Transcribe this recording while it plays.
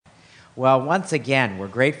Well, once again, we're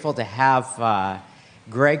grateful to have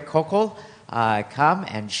Greg Kokel come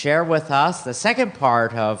and share with us the second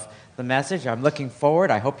part of the message. I'm looking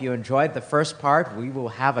forward. I hope you enjoyed the first part. We will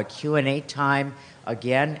have a Q&A time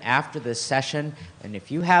again after this session. And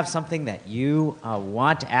if you have something that you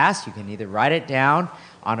want to ask, you can either write it down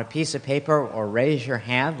on a piece of paper or raise your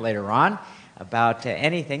hand later on about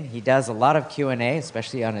anything. He does a lot of Q&A,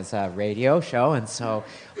 especially on his radio show. And so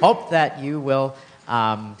hope that you will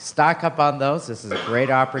stock up on those. This is a great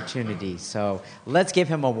opportunity. So let's give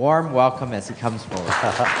him a warm welcome as he comes forward.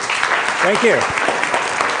 Thank you.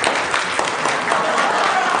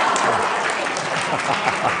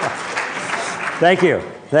 Thank you.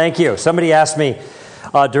 Thank you. Somebody asked me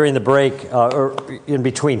during the break or in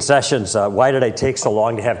between sessions, why did I take so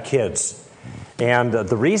long to have kids? And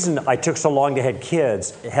the reason I took so long to have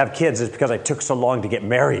kids is because I took so long to get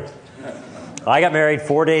married. I got married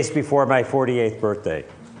 4 days before my 48th birthday.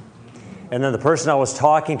 And then the person I was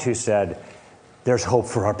talking to said, "There's hope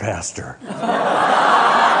for our pastor."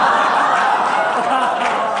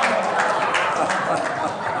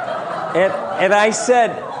 And I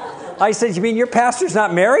said, "You mean your pastor's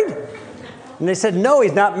not married?" And they said, "No,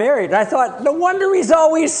 he's not married." And I thought, no wonder he's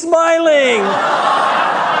always smiling.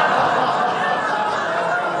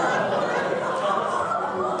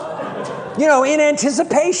 You know, in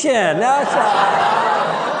anticipation. What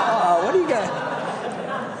do you got?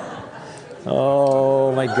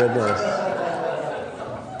 Oh, my goodness.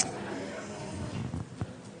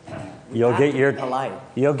 You'll get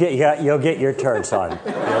your turn, son.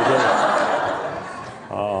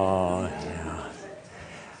 Oh, yeah.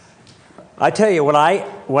 I tell you, when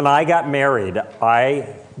I got married,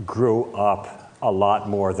 I grew up a lot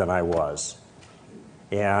more than I was.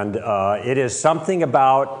 And it is something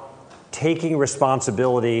about taking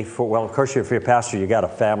responsibility for, well, of course, if you're a pastor, you got a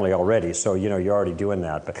family already, so, you know, you're already doing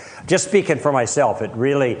that. But just speaking for myself, it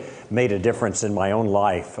really made a difference in my own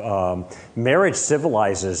life. Marriage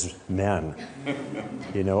civilizes men,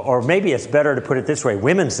 you know, or maybe it's better to put it this way,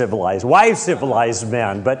 wives civilize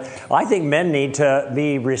men. But I think men need to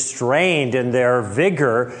be restrained in their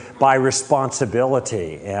vigor by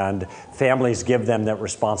responsibility, and families give them that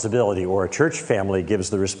responsibility, or a church family gives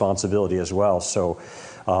the responsibility as well. So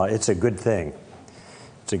it's a good thing.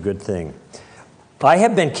 It's a good thing. I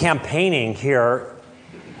have been campaigning here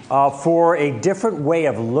for a different way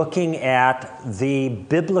of looking at the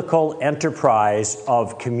biblical enterprise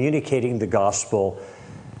of communicating the gospel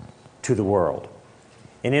to the world.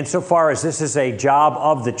 And insofar as this is a job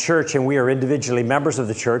of the church and we are individually members of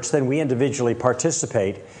the church, then we individually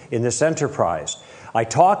participate in this enterprise. I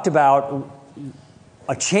talked about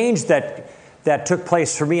a change that took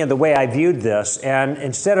place for me in the way I viewed this. And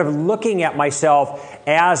instead of looking at myself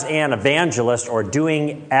as an evangelist or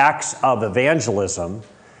doing acts of evangelism,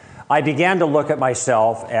 I began to look at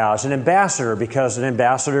myself as an ambassador, because an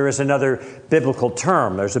ambassador is another biblical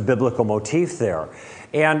term. There's a biblical motif there.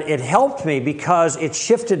 And it helped me because it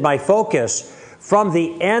shifted my focus from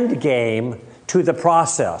the end game to the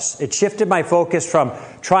process. It shifted my focus from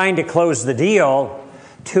trying to close the deal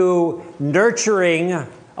to nurturing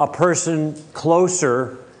a person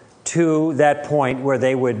closer to that point where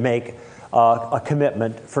they would make a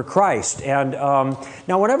commitment for Christ. And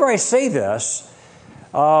now, whenever I say this,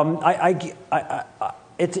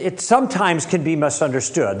 it sometimes can be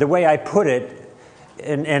misunderstood. The way I put it,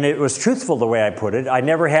 and it was truthful the way I put it, I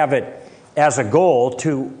never have it as a goal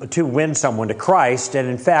to win someone to Christ. And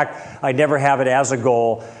in fact, I never have it as a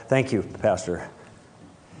goal. Thank you, Pastor.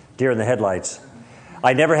 Deer in the headlights.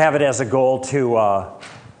 I never have it as a goal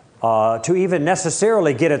to even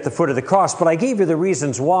necessarily get at the foot of the cross, but I gave you the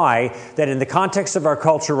reasons why, that in the context of our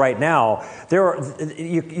culture right now,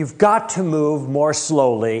 you've got to move more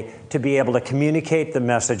slowly to be able to communicate the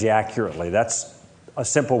message accurately. That's a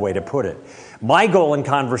simple way to put it. My goal in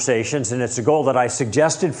conversations, and it's a goal that I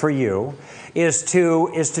suggested for you, is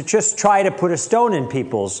to just try to put a stone in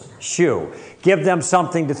people's shoe, give them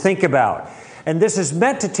something to think about. And this is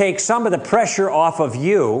meant to take some of the pressure off of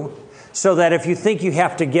you, so that if you think you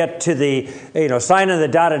have to get to the sign on the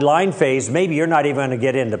dotted line phase, maybe you're not even going to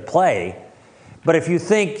get into play. But if you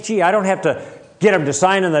think, gee, I don't have to get them to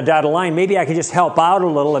sign on the dotted line, maybe I can just help out a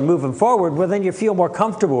little and move them forward, well, then you feel more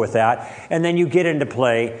comfortable with that, and then you get into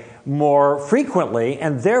play more frequently,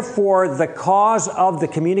 and therefore the cause of the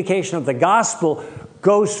communication of the gospel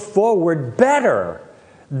goes forward better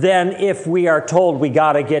than if we are told we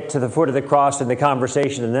got to get to the foot of the cross in the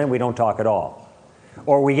conversation and then we don't talk at all.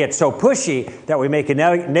 Or we get so pushy that we make a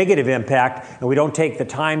negative impact and we don't take the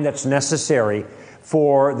time that's necessary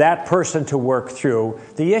for that person to work through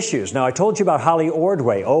the issues. Now, I told you about Holly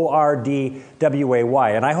Ordway, O-R-D-W-A-Y,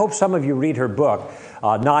 and I hope some of you read her book,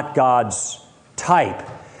 Not God's Type,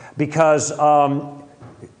 because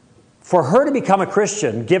for her to become a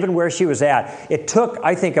Christian, given where she was at, it took,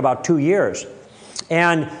 I think, about 2 years.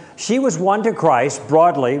 And she was won to Christ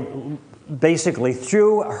broadly, basically,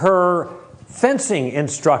 through her fencing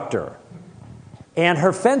instructor. And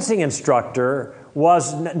her fencing instructor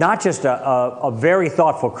was not just a very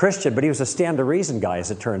thoughtful Christian, but he was a stand-to-reason guy,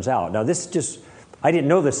 as it turns out. Now, I didn't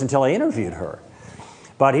know this until I interviewed her.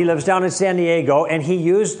 But he lives down in San Diego, and he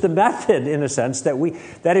used the method, in a sense,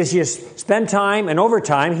 that is, you spend time, and over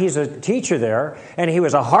time, he's a teacher there, and he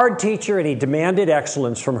was a hard teacher, and he demanded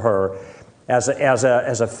excellence from her as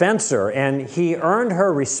a fencer, and he earned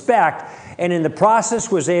her respect, and in the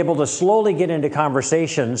process was able to slowly get into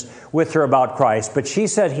conversations with her about Christ. But she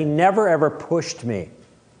said he never, ever pushed me.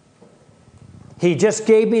 He just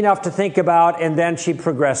gave me enough to think about, and then she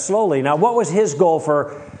progressed slowly. Now, what was his goal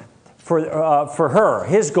for her?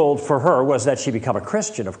 His goal for her was that she become a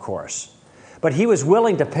Christian, of course. But he was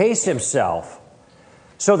willing to pace himself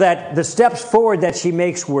so that the steps forward that she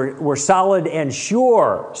makes were solid and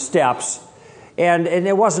sure steps, and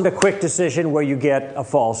it wasn't a quick decision where you get a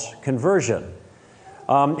false conversion.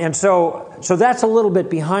 And so that's a little bit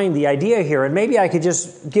behind the idea here. And maybe I could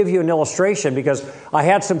just give you an illustration, because I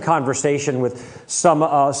had some conversation with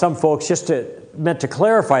some folks meant to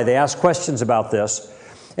clarify. They asked questions about this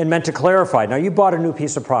and meant to clarify. Now, you bought a new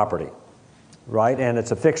piece of property, right? And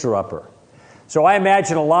it's a fixer-upper. So I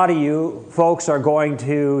imagine a lot of you folks are going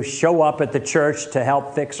to show up at the church to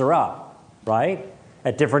help fix her up, right?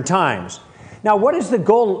 At different times. Now, what is the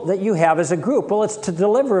goal that you have as a group? Well, it's to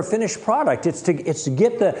deliver a finished product. It's to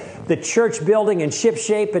get the church building in ship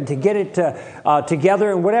shape and to get it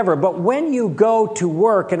together and whatever. But when you go to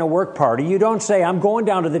work in a work party, you don't say, I'm going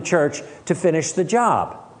down to the church to finish the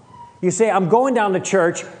job. You say, I'm going down to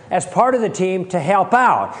church as part of the team to help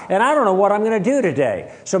out. And I don't know what I'm going to do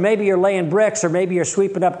today. So maybe you're laying bricks, or maybe you're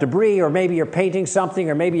sweeping up debris, or maybe you're painting something,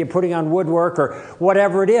 or maybe you're putting on woodwork, or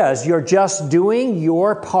whatever it is. You're just doing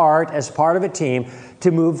your part as part of a team to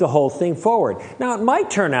move the whole thing forward. Now, it might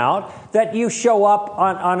turn out that you show up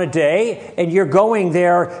on a day and you're going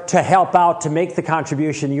there to help out, to make the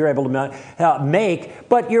contribution you're able to make,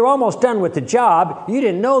 but you're almost done with the job. You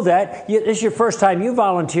didn't know that. This is your first time you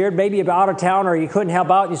volunteered. Maybe you're out of town or you couldn't help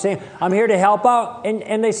out. And you say, I'm here to help out.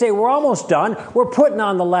 And they say, we're almost done. We're putting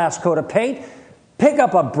on the last coat of paint. Pick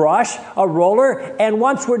up a brush, a roller, and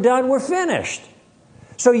once we're done, we're finished.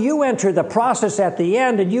 So you enter the process at the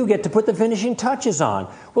end, and you get to put the finishing touches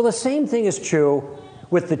on. Well, the same thing is true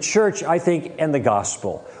with the church, I think, and the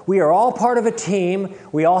gospel. We are all part of a team.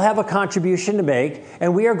 We all have a contribution to make,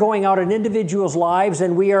 and we are going out in individuals' lives,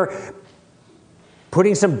 and we are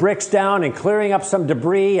putting some bricks down and clearing up some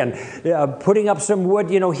debris and putting up some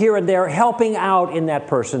wood, here and there, helping out in that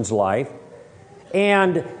person's life.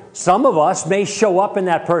 And some of us may show up in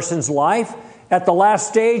that person's life at the last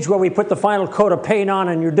stage where we put the final coat of paint on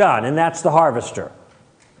and you're done, and that's the harvester.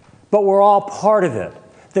 But we're all part of it.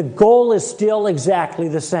 The goal is still exactly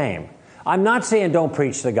the same. I'm not saying don't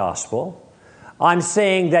preach the gospel. I'm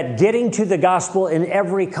saying that getting to the gospel in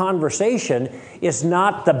every conversation is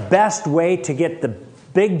not the best way to get the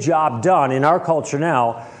big job done in our culture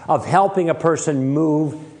now of helping a person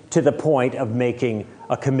move to the point of making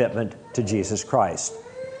a commitment to Jesus Christ.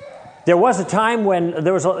 There was a time when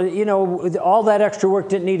there was, all that extra work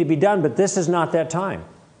didn't need to be done, but this is not that time.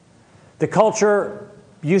 The culture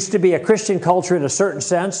used to be a Christian culture in a certain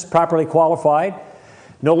sense, properly qualified.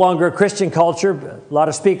 No longer a Christian culture. A lot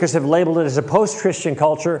of speakers have labeled it as a post-Christian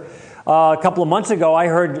culture. A couple of months ago, I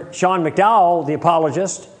heard Sean McDowell, the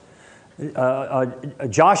apologist,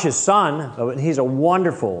 Josh's son. He's a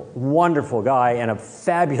wonderful, wonderful guy and a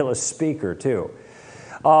fabulous speaker, too.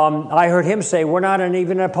 I heard him say, we're not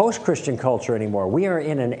even in a post-Christian culture anymore. We are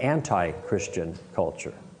in an anti-Christian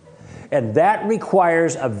culture. And that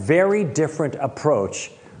requires a very different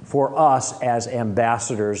approach for us as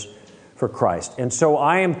ambassadors for Christ. And so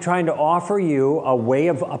I am trying to offer you a way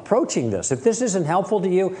of approaching this. If this isn't helpful to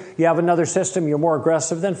you, you have another system, you're more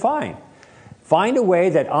aggressive, then fine. Find a way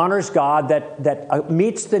that honors God, that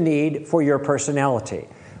meets the need for your personality.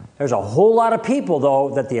 There's a whole lot of people,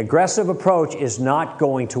 though, that the aggressive approach is not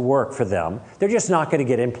going to work for them. They're just not going to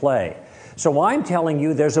get in play. So I'm telling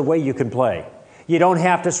you there's a way you can play. You don't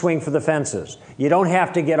have to swing for the fences. You don't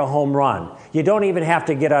have to get a home run. You don't even have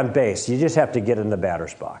to get on base. You just have to get in the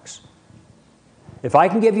batter's box. If I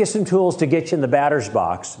can give you some tools to get you in the batter's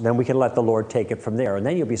box, then we can let the Lord take it from there, and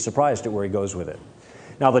then you'll be surprised at where He goes with it.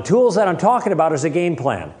 Now, the tools that I'm talking about is a game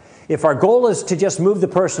plan. If our goal is to just move the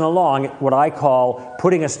person along, what I call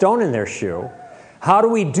putting a stone in their shoe, how do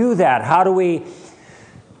we do that? How do we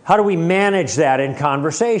manage that in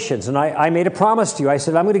conversations? And I made a promise to you. I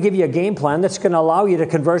said, I'm going to give you a game plan that's going to allow you to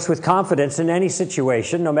converse with confidence in any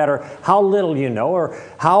situation, no matter how little you know or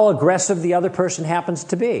how aggressive the other person happens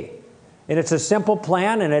to be. And it's a simple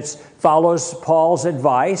plan, and it follows Paul's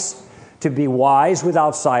advice to be wise with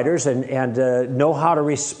outsiders and know how to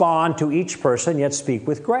respond to each person, yet speak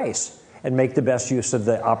with grace and make the best use of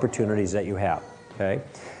the opportunities that you have. Okay?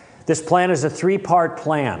 This plan is a 3-part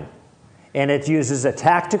plan, and it uses a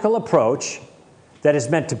tactical approach that is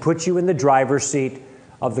meant to put you in the driver's seat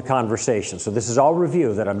of the conversation. So this is all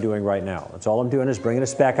review that I'm doing right now. That's all I'm doing is bringing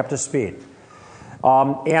us back up to speed.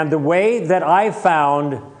 And the way that I've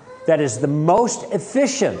found that is the most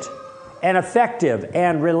efficient and effective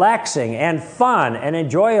and relaxing and fun and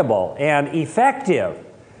enjoyable and effective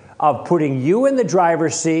of putting you in the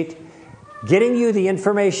driver's seat, getting you the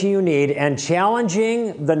information you need, and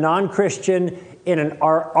challenging the non-Christian in an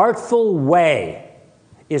artful way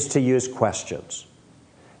is to use questions.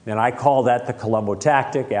 And I call that the Columbo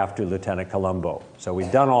tactic after Lieutenant Columbo. So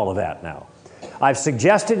we've done all of that now. I've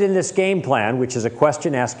suggested in this game plan, which is a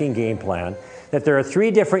question-asking game plan, that there are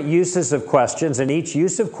 3 different uses of questions, and each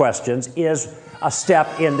use of questions is a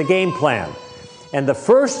step in the game plan. And the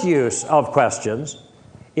first use of questions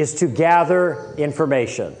is to gather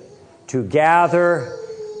information. To gather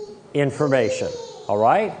information. All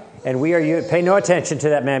right? And pay no attention to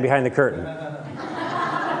that man behind the curtain.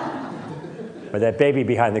 Or that baby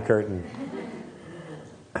behind the curtain.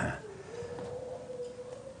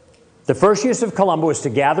 The first use of Columbo is to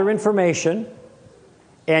gather information.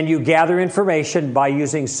 And you gather information by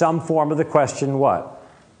using some form of the question, what?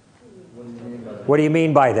 What do you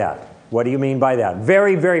mean by that? What do you mean by that?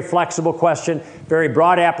 Very, very flexible question, very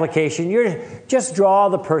broad application. You just draw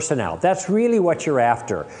the person out. That's really what you're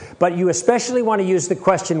after. But you especially want to use the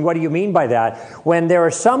question, what do you mean by that, when there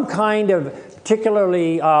is some kind of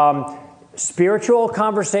particularly spiritual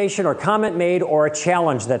conversation or comment made or a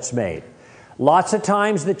challenge that's made. Lots of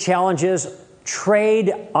times the challenge is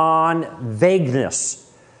trade on vagueness.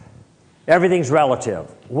 Everything's relative.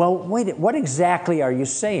 Well, wait, what exactly are you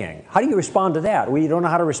saying? How do you respond to that? Well, you don't know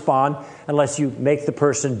how to respond unless you make the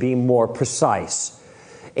person be more precise.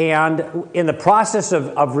 And in the process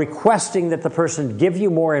of requesting that the person give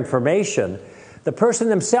you more information, the person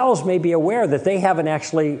themselves may be aware that they haven't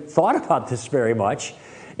actually thought about this very much.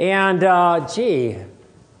 And,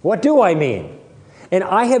 what do I mean? And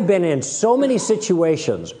I have been in so many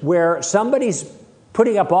situations where somebody's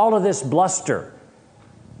putting up all of this bluster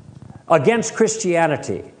against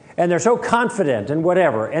Christianity, and they're so confident and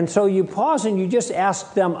whatever. And so you pause and you just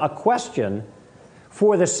ask them a question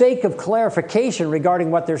for the sake of clarification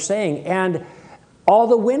regarding what they're saying, and all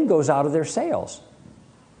the wind goes out of their sails,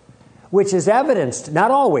 which is evidenced,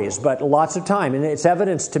 not always, but lots of time, and it's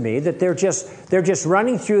evidence to me that they're just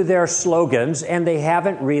running through their slogans and they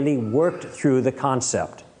haven't really worked through the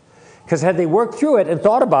concept. Because had they worked through it and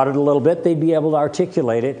thought about it a little bit, they'd be able to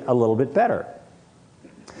articulate it a little bit better.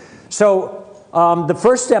 So the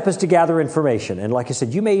first step is to gather information. And like I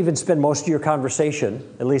said, you may even spend most of your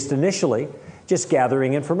conversation, at least initially, just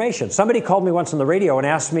gathering information. Somebody called me once on the radio and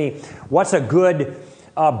asked me, what's a good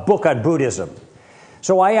book on Buddhism?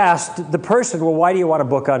 So I asked the person, well, why do you want a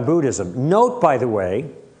book on Buddhism? Note, by the way,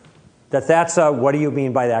 that's a what do you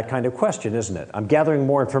mean by that kind of question, isn't it? I'm gathering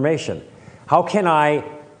more information. How can I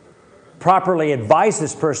properly advise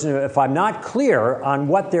this person if I'm not clear on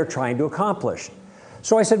what they're trying to accomplish?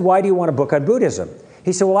 So I said, why do you want a book on Buddhism?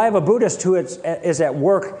 He said, well, I have a Buddhist who is at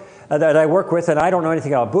work that I work with, and I don't know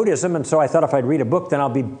anything about Buddhism, and so I thought if I'd read a book, then I'll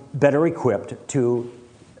be better equipped to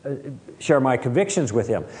share my convictions with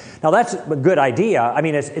him. Now, that's a good idea. I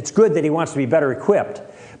mean, it's good that he wants to be better equipped,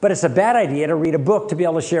 but it's a bad idea to read a book to be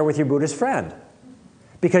able to share with your Buddhist friend.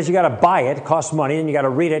 Because you got to buy it costs money, and you got to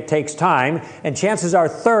read it takes time, and chances are,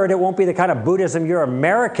 third, it won't be the kind of Buddhism your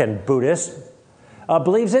American Buddhist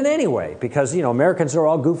believes in anyway, because, Americans are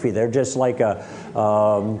all goofy. They're just like a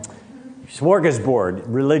smorgasbord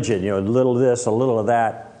religion, a little of this, a little of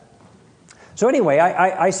that. So anyway,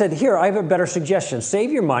 I said, here, I have a better suggestion.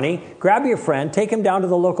 Save your money, grab your friend, take him down to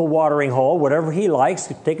the local watering hole, whatever he likes,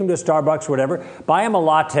 take him to Starbucks, whatever, buy him a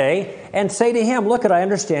latte, and say to him, look, I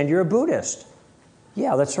understand you're a Buddhist.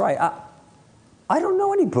 Yeah, that's right. I don't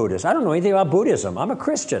know any Buddhists. I don't know anything about Buddhism. I'm a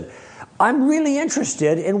Christian. I'm really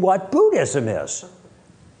interested in what Buddhism is.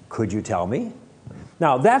 Could you tell me?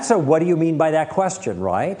 Now, that's a what do you mean by that question,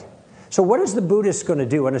 right? So what is the Buddhist going to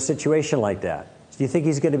do in a situation like that? Do you think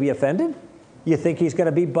he's going to be offended? You think he's going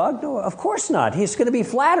to be bugged? No, of course not. He's going to be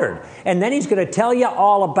flattered. And then he's going to tell you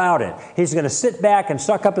all about it. He's going to sit back and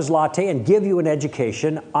suck up his latte and give you an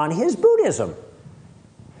education on his Buddhism.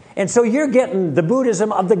 And so you're getting the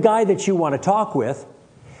Buddhism of the guy that you want to talk with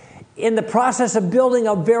in the process of building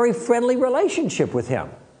a very friendly relationship with him.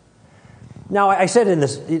 Now, I said in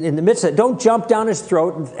the midst of it, don't jump down his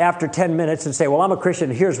throat after 10 minutes and say, well, I'm a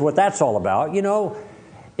Christian, here's what that's all about. You know,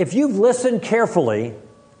 if you've listened carefully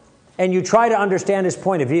and you try to understand his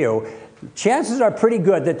point of view, chances are pretty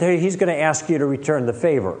good that he's going to ask you to return the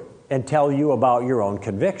favor and tell you about your own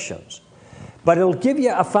convictions. But it'll give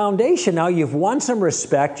you a foundation. Now you've won some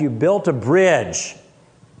respect, you've built a bridge.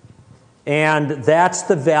 And that's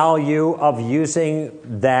the value of using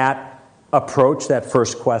that approach, that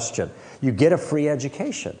first question. You get a free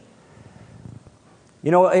education.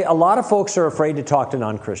 You know, a lot of folks are afraid to talk to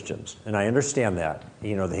non-Christians, and I understand that.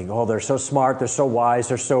 You know, they think, oh, they're so smart, they're so wise,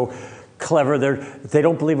 they're so clever, they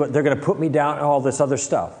don't believe it, they're going to put me down, all this other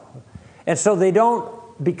stuff. And so they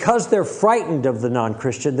don't, because they're frightened of the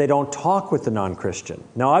non-Christian, they don't talk with the non-Christian.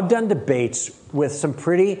 Now, I've done debates with some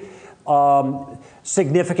pretty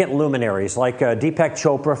significant luminaries, like Deepak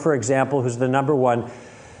Chopra, for example, who's the #1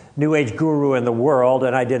 New Age guru in the world,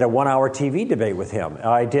 and I did a 1-hour TV debate with him.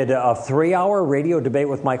 I did a 3-hour radio debate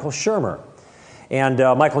with Michael Shermer. And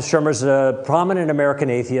Michael Shermer's a prominent American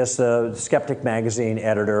atheist, a Skeptic magazine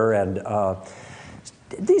editor, and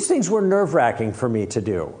these things were nerve-wracking for me to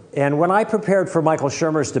do. And when I prepared for Michael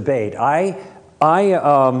Shermer's debate, I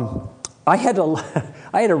had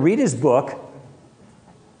to read his book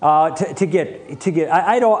I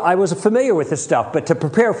was familiar with this stuff, but to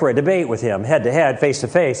prepare for a debate with him, head-to-head,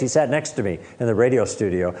 face-to-face, he sat next to me in the radio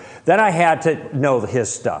studio. Then I had to know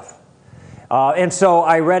his stuff. And so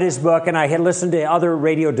I read his book, and I had listened to other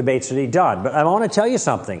radio debates that he'd done. But I want to tell you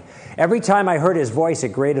something. Every time I heard his voice, it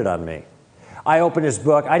grated on me. I opened his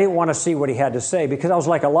book. I didn't want to see what he had to say because I was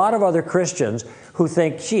like a lot of other Christians who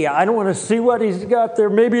think, gee, I don't want to see what he's got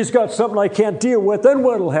there. Maybe he's got something I can't deal with. Then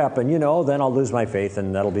what will happen? You know, then I'll lose my faith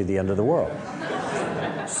and that'll be the end of the world.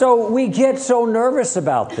 So we get so nervous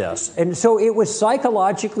about this. And so it was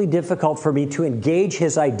psychologically difficult for me to engage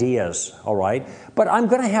his ideas, all right? But I'm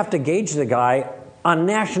going to have to gauge the guy on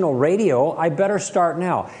national radio. I better start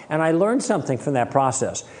now. And I learned something from that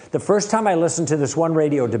process. The first time I listened to this one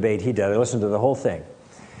radio debate he did, I listened to the whole thing.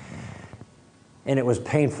 And it was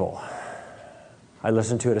painful. I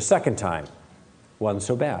listened to it a second time. Wasn't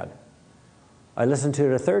so bad. I listened to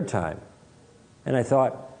it a third time. And I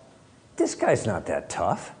thought, this guy's not that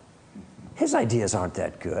tough. His ideas aren't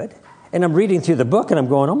that good. And I'm reading through the book and I'm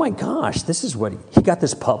going, oh my gosh, this is what he got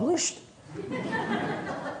this published?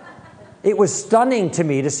 It was stunning to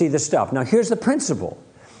me to see this stuff. Now, here's the principle.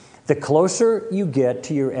 The closer you get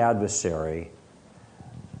to your adversary,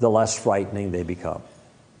 the less frightening they become.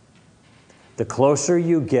 The closer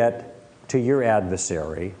you get to your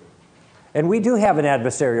adversary, and we do have an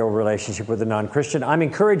adversarial relationship with a non-Christian. I'm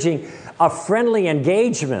encouraging a friendly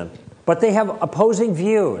engagement, but they have opposing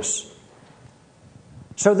views.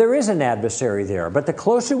 So there is an adversary there, but the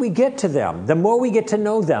closer we get to them, the more we get to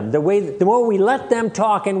know them, the more we let them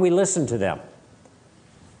talk and we listen to them,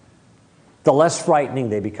 the less frightening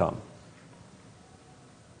they become.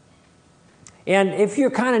 And if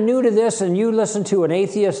you're kind of new to this and you listen to an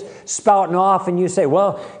atheist spouting off and you say,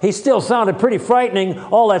 well, he still sounded pretty frightening,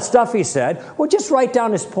 all that stuff he said, well, just write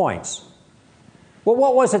down his points. Well,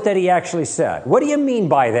 what was it that he actually said? What do you mean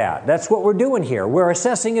by that? That's what we're doing here. We're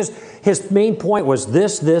assessing his main point was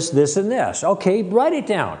this, and this. Okay, write it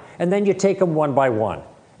down. And then you take them one by one,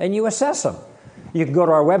 and you assess them. You can go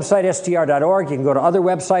to our website, str.org. You can go to other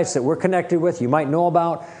websites that we're connected with you might know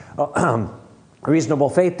about.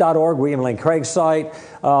 Reasonablefaith.org, William Lane Craig's site.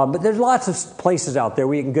 But there's lots of places out there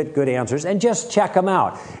where you can get good answers, and just check them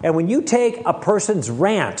out. And when you take a person's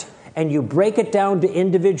rant and you break it down to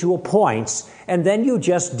individual points, and then you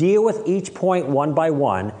just deal with each point one by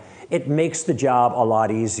one, it makes the job a lot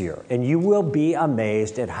easier. And you will be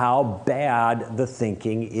amazed at how bad the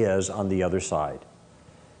thinking is on the other side.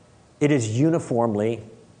 It is uniformly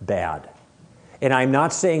bad. And I'm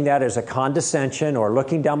not saying that as a condescension or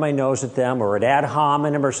looking down my nose at them or an ad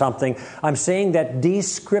hominem or something. I'm saying that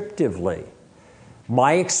descriptively.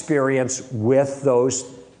 My experience with those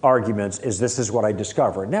arguments is this is what I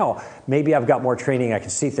discovered. Now, maybe I've got more training, I can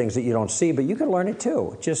see things that you don't see, but you can learn it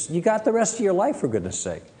too. Just, you got the rest of your life, for goodness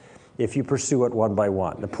sake, if you pursue it one by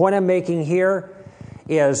one. The point I'm making here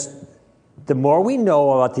is the more we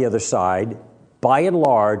know about the other side, by and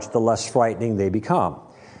large, the less frightening they become.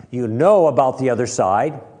 You know about the other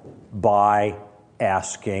side by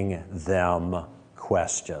asking them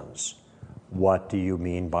questions. What do you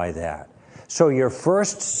mean by that? So your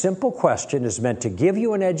first simple question is meant to give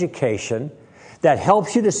you an education that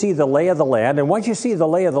helps you to see the lay of the land. And once you see the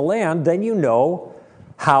lay of the land, then you know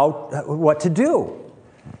what to do.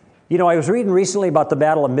 You know, I was reading recently about the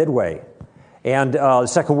Battle of Midway and the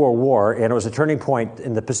Second World War, and it was a turning point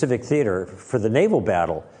in the Pacific Theater for the naval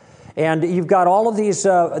battle. And you've got all of these,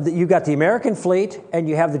 you've got the American fleet and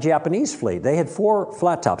you have the Japanese fleet. They had 4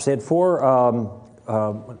 flat tops. They had 4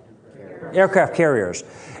 aircraft carriers.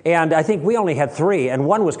 And I think we only had 3, and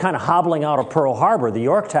one was kind of hobbling out of Pearl Harbor, the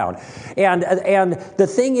Yorktown. And the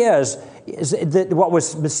thing is that what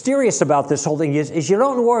was mysterious about this whole thing is you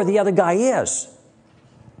don't know where the other guy is.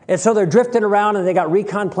 And so they're drifting around, and they got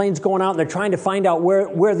recon planes going out, and they're trying to find out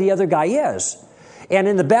where the other guy is. And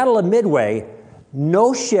in the Battle of Midway,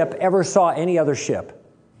 no ship ever saw any other ship.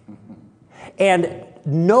 And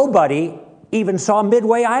nobody even saw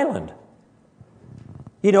Midway Island.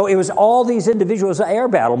 You know, it was all these individuals, air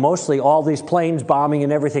battle, mostly all these planes bombing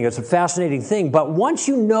and everything. It's a fascinating thing. But once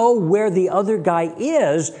you know where the other guy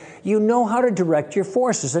is, you know how to direct your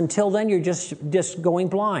forces. Until then, you're just going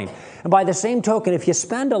blind. And by the same token, if you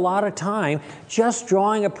spend a lot of time just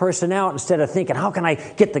drawing a person out instead of thinking, how can I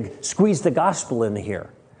squeeze the gospel into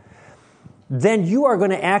here? Then you are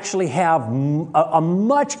going to actually have a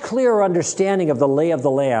much clearer understanding of the lay of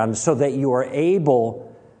the land so that you are able,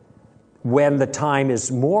 when the time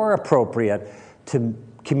is more appropriate, to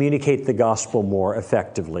communicate the gospel more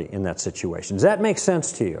effectively in that situation. Does that make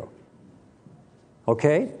sense to you?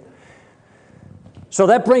 Okay? So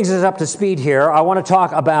that brings us up to speed here. I want to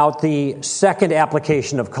talk about the second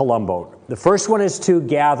application of Columbo. The first one is to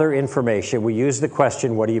gather information. We use the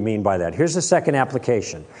question, what do you mean by that? Here's the second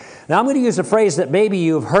application. Now I'm going to use a phrase that maybe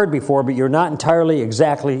you've heard before, but you're not entirely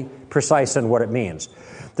exactly precise on what it means.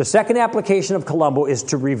 The second application of Columbo is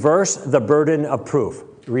to reverse the burden of proof.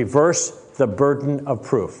 Reverse the burden of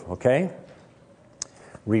proof, okay?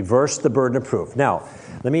 Reverse the burden of proof. Now,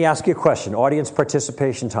 let me ask you a question. Audience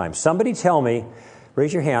participation time. Somebody tell me,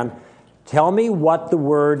 raise your hand, tell me what the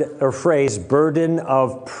word or phrase burden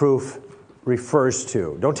of proof refers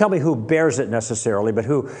to. Don't tell me who bears it necessarily, but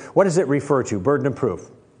what does it refer to? Burden of proof.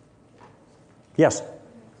 Yes?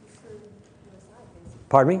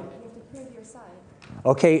 Pardon me?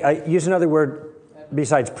 Okay, use another word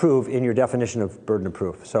besides prove in your definition of burden of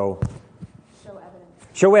proof. So, show evidence.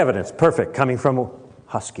 Show evidence. Perfect. Coming from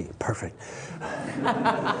Husky. Perfect.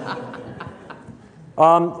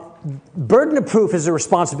 Burden of proof is a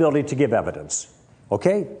responsibility to give evidence.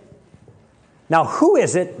 Okay? Now, who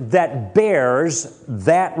is it that bears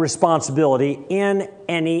that responsibility in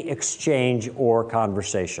any exchange or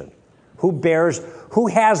conversation? Who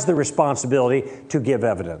has the responsibility to give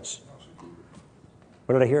evidence?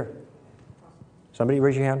 What did I hear? Somebody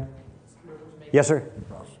raise your hand? Yes, sir?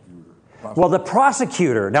 Well, the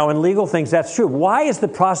prosecutor. Now, in legal things, that's true. Why is the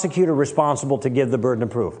prosecutor responsible to give the burden of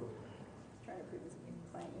proof?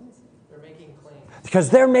 They're making claims. Because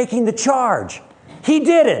they're making the charge. He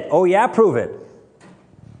did it. Oh, yeah, prove it.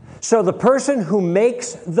 So the person who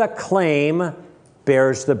makes the claim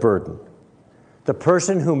bears the burden. The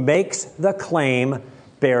person who makes the claim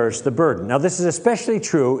bears the burden. Now, this is especially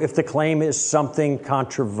true if the claim is something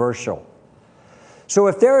controversial. So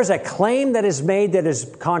if there is a claim that is made that is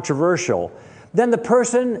controversial, then the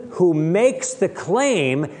person who makes the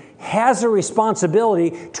claim has a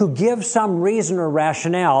responsibility to give some reason or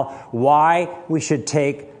rationale why we should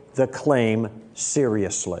take the claim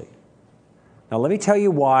seriously. Now, let me tell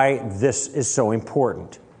you why this is so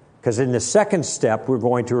important. Because in the second step, we're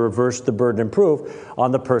going to reverse the burden of proof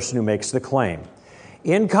on the person who makes the claim.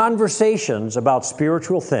 In conversations about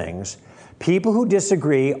spiritual things, people who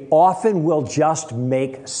disagree often will just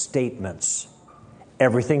make statements.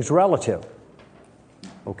 Everything's relative.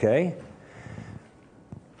 Okay?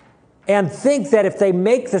 And think that if they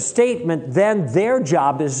make the statement, then their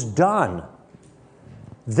job is done.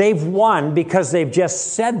 They've won because they've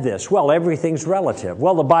just said this. Well, everything's relative.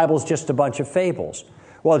 Well, the Bible's just a bunch of fables.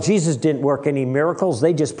 Well, Jesus didn't work any miracles.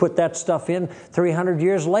 They just put that stuff in 300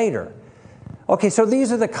 years later. Okay, so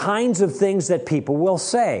these are the kinds of things that people will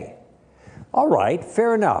say. All right,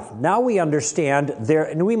 fair enough. Now we understand there,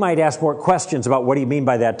 and we might ask more questions about what do you mean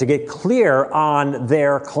by that to get clear on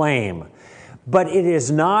their claim. But it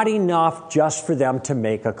is not enough just for them to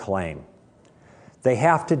make a claim. They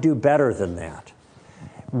have to do better than that.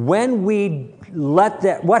 When we let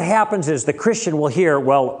that, what happens is the Christian will hear,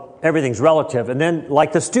 well, everything's relative. And then,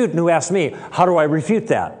 like the student who asked me, how do I refute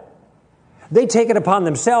that? They take it upon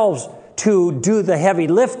themselves to do the heavy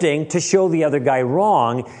lifting to show the other guy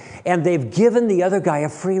wrong, and they've given the other guy a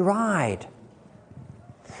free ride.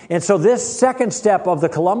 And so this second step of the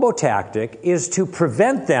Columbo tactic is to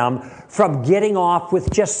prevent them from getting off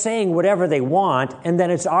with just saying whatever they want, and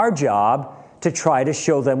then it's our job to try to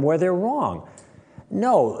show them where they're wrong.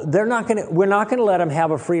 No, we're not going to let them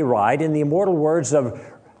have a free ride. In the immortal words of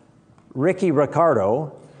Ricky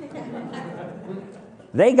Ricardo,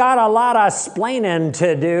 they got a lot of splaining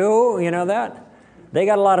to do. You know that? They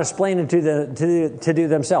got a lot of splaining to do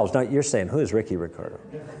themselves. Now, you're saying, who is Ricky Ricardo?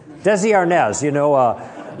 Desi Arnaz,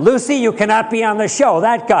 Lucy, you cannot be on the show.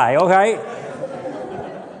 That guy, okay?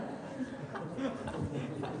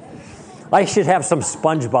 I should have some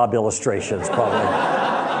SpongeBob illustrations, probably.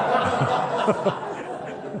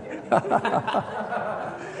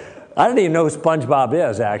 I don't even know who SpongeBob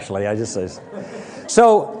is, actually. I just say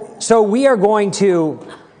so. We are going to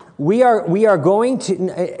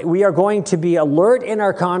be alert in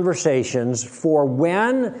our conversations for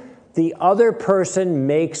when the other person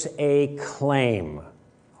makes a claim.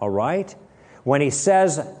 All right, when he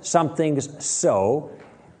says something's so,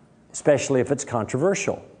 especially if it's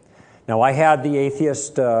controversial. Now, I had the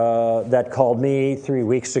atheist that called me 3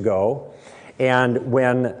 weeks ago, and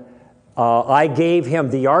when I gave him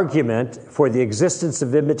the argument for the existence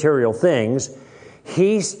of immaterial things,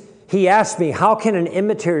 he asked me, how can an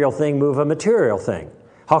immaterial thing move a material thing?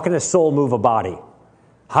 How can a soul move a body?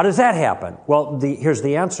 How does that happen? Well, here's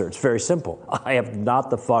the answer. It's very simple. I have not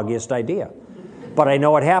the foggiest idea, but I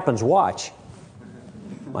know it happens. Watch.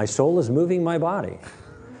 My soul is moving my body.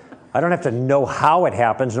 I don't have to know how it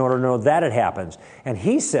happens in order to know that it happens. And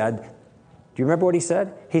he said, do you remember what he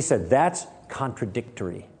said? He said, that's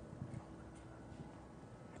contradictory.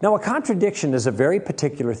 Now, a contradiction is a very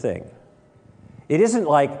particular thing. It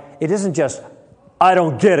isn't just, I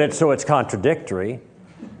don't get it, so it's contradictory.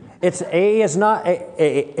 It's A is not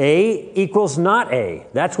A equals not A.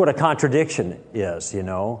 That's what a contradiction is,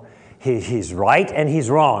 He's right and he's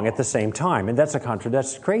wrong at the same time. And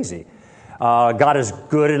that's crazy. God is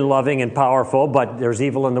good and loving and powerful, but there's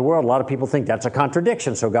evil in the world. A lot of people think that's a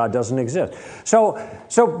contradiction, so God doesn't exist. So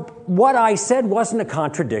what I said wasn't a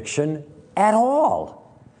contradiction at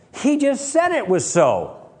all. He just said it was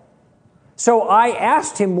so. So I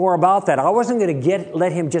asked him more about that. I wasn't going to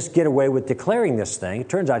let him just get away with declaring this thing. It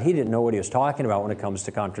turns out he didn't know what he was talking about when it comes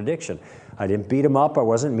to contradiction. I didn't beat him up. I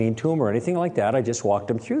wasn't mean to him or anything like that. I just walked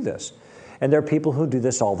him through this. And there are people who do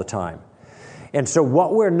this all the time. And so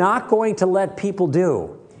what we're not going to let people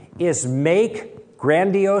do is make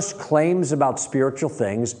grandiose claims about spiritual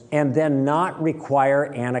things and then not require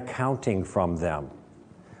an accounting from them.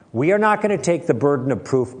 We are not going to take the burden of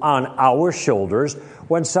proof on our shoulders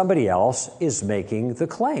when somebody else is making the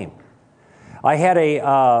claim. I had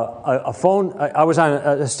a phone, I was on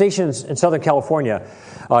a station in Southern California,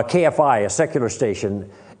 KFI, a secular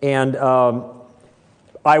station, and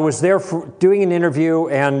I was there doing an interview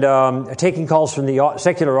and taking calls from the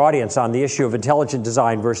secular audience on the issue of intelligent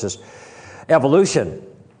design versus evolution.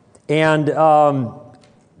 And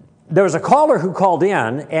there was a caller who called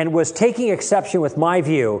in and was taking exception with my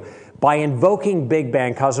view by invoking Big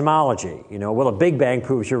Bang cosmology. Well, a Big Bang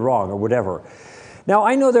proves you're wrong or whatever. Now,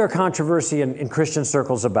 I know there's controversy in Christian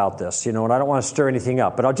circles about this, and I don't want to stir anything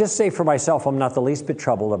up, but I'll just say for myself, I'm not the least bit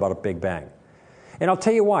troubled about a Big Bang. And I'll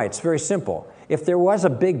tell you why. It's very simple. If there was a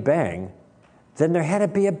Big Bang, then there had to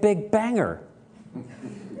be a Big Banger.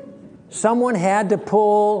 Someone had to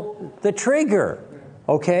pull the trigger,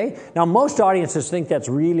 okay? Now, most audiences think that's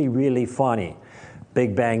really, really funny.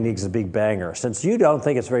 Big Bang needs a Big Banger. Since you don't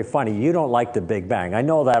think it's very funny, you don't like the Big Bang. I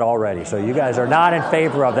know that already, so you guys are not in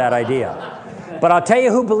favor of that idea. But I'll tell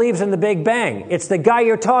you who believes in the Big Bang. It's the guy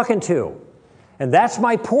you're talking to. And that's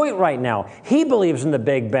my point right now. He believes in the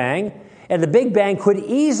Big Bang. And the Big Bang could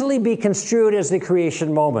easily be construed as the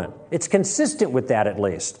creation moment. It's consistent with that, at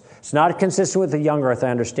least. It's not consistent with the young earth, I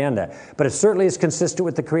understand that. But it certainly is consistent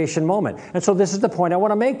with the creation moment. And so this is the point I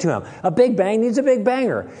want to make to him. A Big Bang needs a Big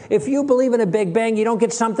Banger. If you believe in a Big Bang, you don't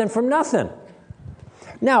get something from nothing.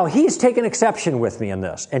 Now, he's taken exception with me in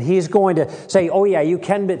this. And he's going to say, oh yeah, you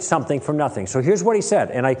can get something from nothing. So here's what he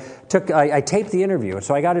said. And I taped the interview, and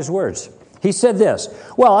so I got his words. He said this,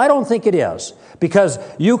 well, I don't think it is, because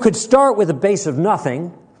you could start with a base of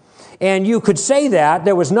nothing, and you could say that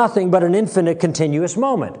there was nothing but an infinite continuous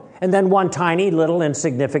moment, and then one tiny little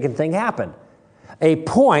insignificant thing happened. A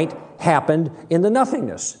point happened in the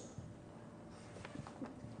nothingness.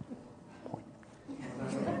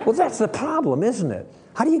 Well, that's the problem, isn't it?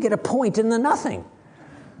 How do you get a point in the nothing?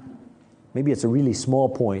 Maybe it's a really small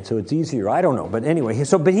point, so it's easier. I don't know. But anyway,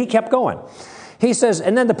 but he kept going. He says,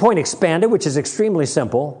 and then the point expanded, which is extremely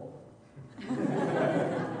simple.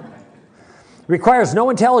 Requires no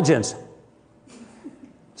intelligence.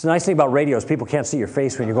 It's the nice thing about radio is people can't see your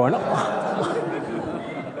face when you're going, oh.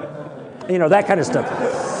 That kind of stuff.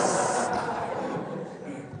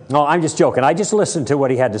 No, I'm just joking. I just listened to what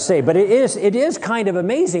he had to say. But it is kind of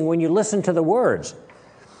amazing when you listen to the words.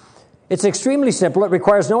 It's extremely simple. It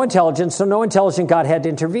requires no intelligence, so no intelligent God had to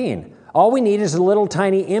intervene. All we need is a little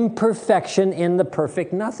tiny imperfection in the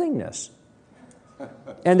perfect nothingness.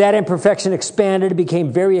 And that imperfection expanded,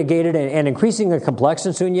 became variegated and increasingly complex,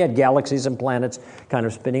 and soon you had galaxies and planets kind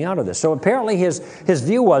of spinning out of this. So apparently his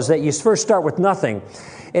view was that you first start with nothing.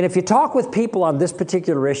 And if you talk with people on this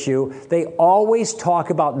particular issue, they always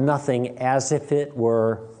talk about nothing as if it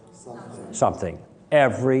were something.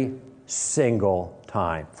 Every single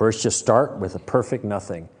time. First, just start with a perfect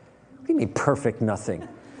nothing. What do you mean perfect nothing?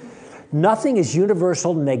 Nothing is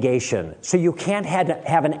universal negation, so you can't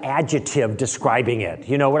have an adjective describing it.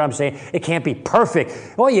 You know what I'm saying? It can't be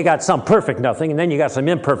perfect. Well, you got some perfect nothing, and then you got some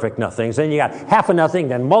imperfect nothings, then you got half a nothing,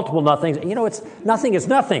 then multiple nothings. Nothing is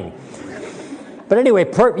nothing. But anyway,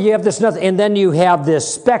 you have this nothing, and then you have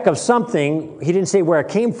this speck of something. He didn't say where it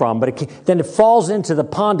came from, but then it falls into the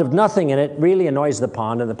pond of nothing, and it really annoys the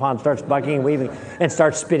pond, and the pond starts bucking and weaving and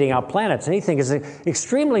starts spitting out planets. And he thinks it's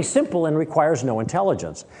extremely simple and requires no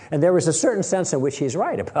intelligence. And there is a certain sense in which he's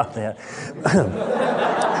right about that.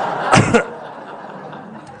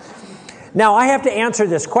 Now, I have to answer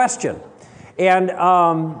this question. And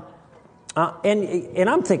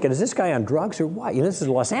I'm thinking, is this guy on drugs or what? This is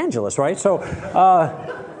Los Angeles, right? So,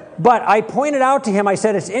 but I pointed out to him, I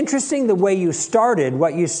said, it's interesting the way you started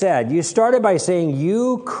what you said. You started by saying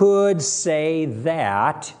you could say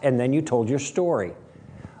that, and then you told your story.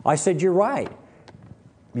 I said, you're right.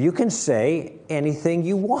 You can say anything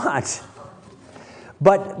you want.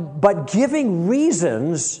 But giving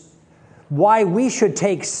reasons why we should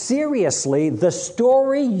take seriously the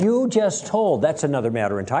story you just told, that's another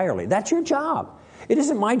matter entirely. That's your job. It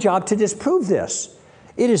isn't my job to disprove this.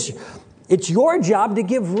 It's your job to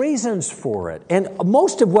give reasons for it. And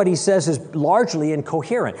most of what he says is largely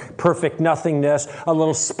incoherent. Perfect nothingness, a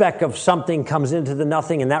little speck of something comes into the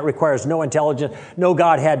nothing, and that requires no intelligence. No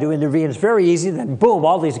God had to intervene. It's very easy. Then boom,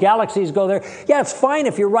 all these galaxies go there. Yeah, it's fine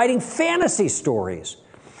if you're writing fantasy stories.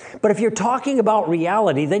 But if you're talking about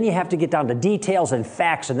reality, then you have to get down to details and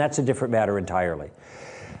facts, and that's a different matter entirely.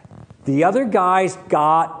 The other guy's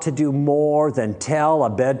got to do more than tell a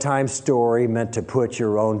bedtime story meant to put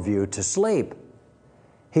your own view to sleep.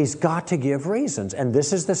 He's got to give reasons, and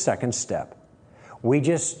this is the second step. We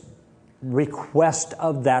just request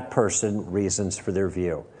of that person reasons for their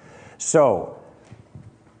view. So,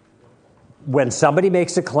 when somebody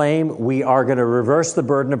makes a claim, we are going to reverse the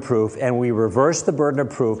burden of proof, and we reverse the burden of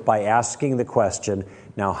proof by asking the question,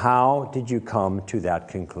 now how did you come to that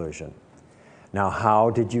conclusion? Now how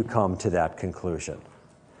did you come to that conclusion?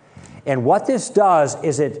 And what this does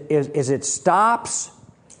is it stops,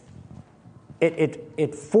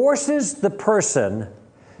 it forces the person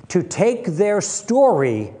to take their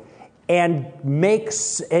story and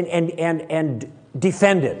and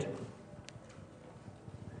defend it.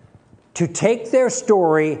 To take their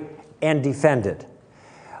story and defend it.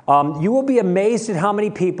 You will be amazed at how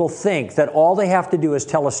many people think that all they have to do is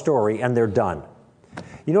tell a story and they're done.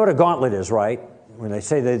 You know what a gauntlet is, right? When they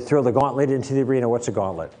say they throw the gauntlet into the arena, what's a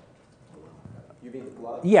gauntlet? You mean the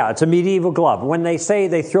glove? Yeah, it's a medieval glove. When they say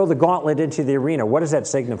they throw the gauntlet into the arena, what does that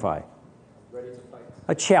signify? Ready to fight.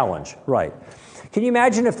 A challenge, right. Can you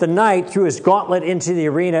imagine if the knight threw his gauntlet into the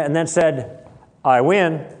arena and then said, I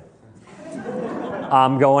win.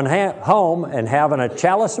 I'm going home and having a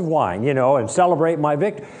chalice of wine, and celebrate my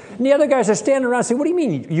victory. And the other guys are standing around saying, what do you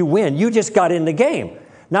mean you win? You just got in the game.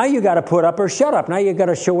 Now you got to put up or shut up. Now you got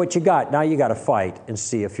to show what you got. Now you got to fight and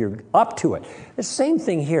see if you're up to it. The same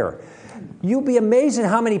thing here. You'll be amazed at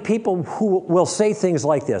how many people who will say things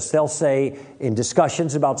like this. They'll say in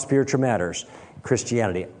discussions about spiritual matters,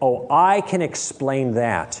 Christianity, oh, I can explain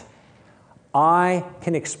that. I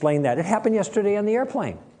can explain that. It happened yesterday on the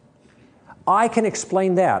airplane. I can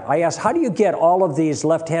explain that. I asked, how do you get all of these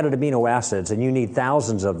left-handed amino acids, and you need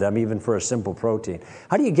thousands of them even for a simple protein?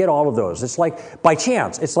 How do you get all of those? It's like, by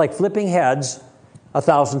chance, it's like flipping heads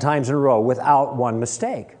 1,000 times in a row without one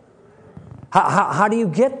mistake. How do you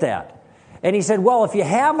get that? And he said, well, if you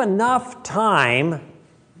have enough time,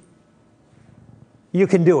 you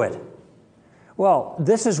can do it. Well,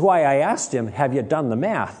 this is why I asked him, have you done the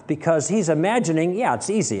math? Because he's imagining, yeah, it's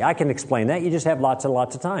easy. I can explain that. You just have lots and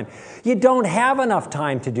lots of time. You don't have enough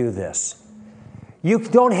time to do this. You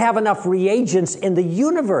don't have enough reagents in the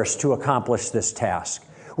universe to accomplish this task.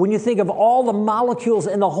 When you think of all the molecules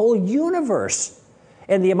in the whole universe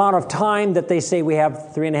and the amount of time that they say we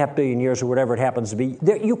have 3.5 billion years or whatever it happens to be,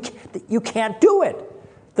 you can't do it.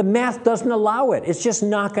 The math doesn't allow it. It's just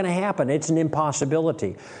not going to happen. It's an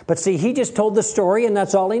impossibility. But see, he just told the story, and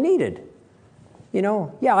that's all he needed. You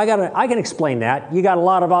know, yeah, I can explain that. You got a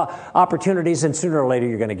lot of opportunities, and sooner or later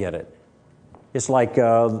you're going to get it. It's like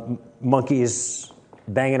monkeys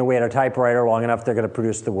banging away at a typewriter long enough, they're going to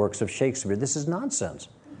produce the works of Shakespeare. This is nonsense.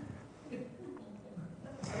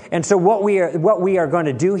 And so what we are going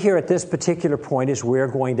to do here at this particular point is we're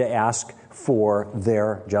going to ask for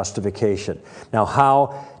their justification. Now,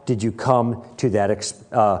 how did you come to that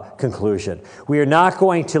conclusion? We are not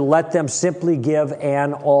going to let them simply give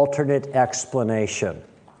an alternate explanation.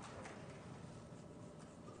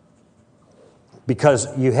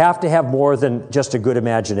 Because you have to have more than just a good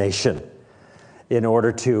imagination in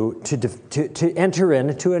order to enter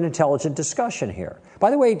into an intelligent discussion here. By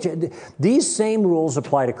the way, these same rules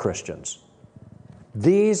apply to Christians.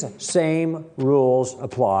 These same rules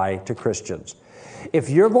apply to Christians. If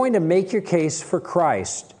you're going to make your case for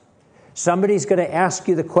Christ, somebody's going to ask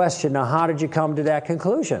you the question, now how did you come to that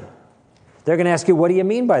conclusion? They're going to ask you, what do you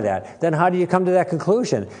mean by that? Then how do you come to that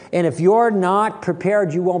conclusion? And if you're not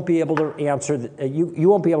prepared, you won't be able to answer, you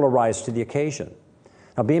won't be able to rise to the occasion.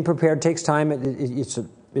 Now, being prepared takes time.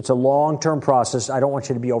 It's a long-term process. I don't want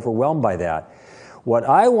you to be overwhelmed by that. What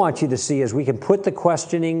I want you to see is we can put the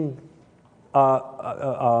questioning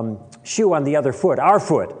shoe on the other foot, our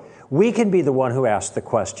foot. We can be the one who asks the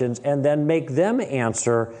questions and then make them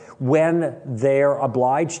answer when they're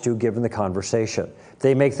obliged to, given the conversation.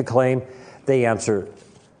 They make the claim, they answer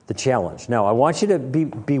the challenge. Now, I want you to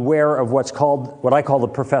beware of what I call the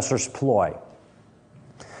professor's ploy.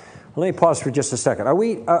 Let me pause for just a second.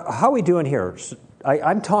 How are we doing here?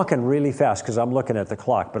 I'm talking really fast because I'm looking at the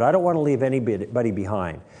clock, but I don't want to leave anybody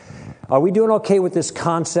behind. Are we doing okay with this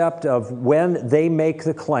concept of when they make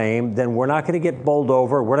the claim, then we're not going to get bowled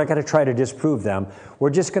over, we're not going to try to disprove them, we're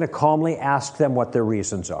just going to calmly ask them what their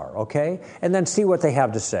reasons are, okay? And then see what they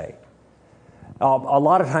have to say. A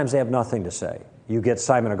lot of times they have nothing to say. You get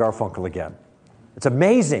Simon and Garfunkel again. It's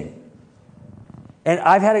amazing. And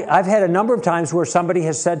I've had a number of times where somebody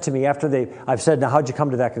has said to me I've said, now how'd you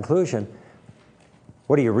come to that conclusion?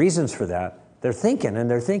 What are your reasons for that? They're thinking,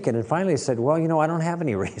 and finally they said, well, I don't have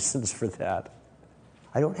any reasons for that.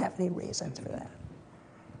 I don't have any reasons for that.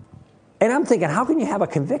 And I'm thinking, how can you have a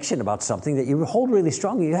conviction about something that you hold really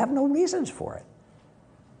strongly? You have no reasons for it.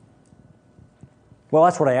 Well,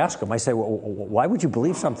 that's what I ask them. I say, well, why would you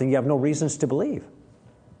believe something you have no reasons to believe?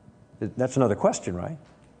 That's another question, right?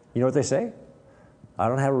 You know what they say? I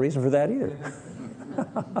don't have a reason for that either.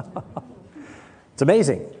 It's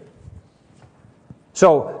amazing.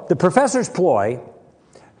 So the professor's ploy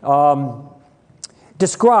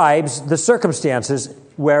describes the circumstances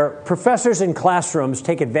where professors in classrooms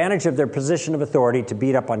take advantage of their position of authority to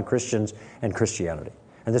beat up on Christians and Christianity.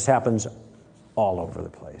 And this happens all over the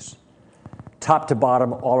place. Top to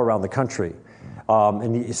bottom, all around the country.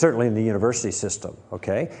 Certainly in the university system,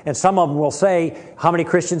 okay? And some of them will say, how many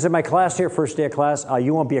Christians in my class here, first day of class?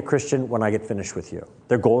 You won't be a Christian when I get finished with you.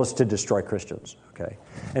 Their goal is to destroy Christians, okay?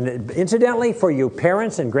 And incidentally, for you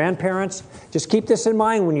parents and grandparents, just keep this in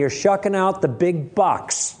mind when you're shucking out the big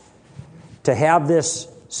bucks to have this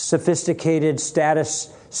sophisticated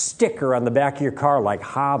status sticker on the back of your car like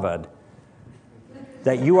Harvard,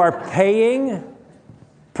 that you are paying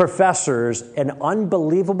professors an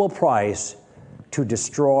unbelievable price to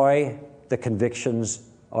destroy the convictions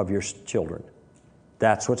of your children.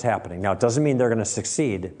 That's what's happening. Now, it doesn't mean they're going to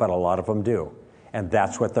succeed, but a lot of them do. And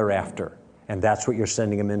that's what they're after. And that's what you're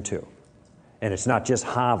sending them into. And it's not just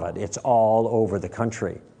Harvard. It's all over the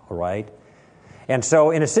country, all right? And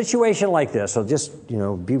so in a situation like this, so just,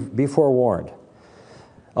 be forewarned.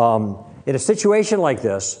 In a situation like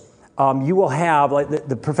this, you will have, like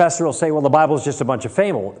the professor will say, well, the Bible is just a bunch of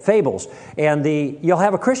fables. And you'll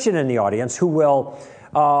have a Christian in the audience who will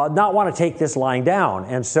not want to take this lying down.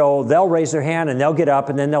 And so they'll raise their hand and they'll get up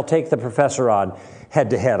and then they'll take the professor on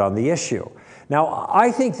head-to-head on the issue. Now,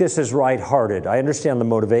 I think this is right-hearted. I understand the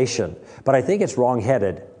motivation, but I think it's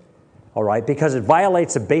wrong-headed, all right, because it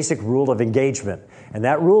violates a basic rule of engagement. And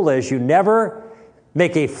that rule is you never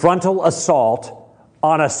make a frontal assault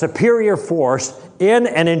on a superior force in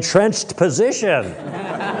an entrenched position.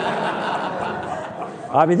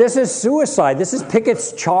 I mean, this is suicide. This is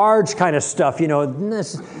Pickett's charge kind of stuff. You don't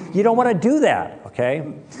want to do that,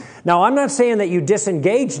 okay? Now, I'm not saying that you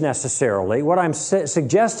disengage necessarily. What I'm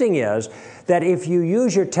suggesting is that if you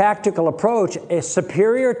use your tactical approach, a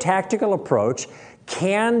superior tactical approach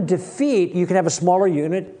can you can have a smaller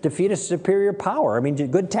unit defeat a superior power. I mean,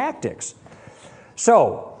 good tactics.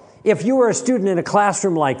 So, if you were a student in a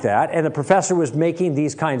classroom like that and the professor was making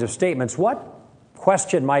these kinds of statements, what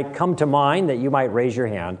question might come to mind that you might raise your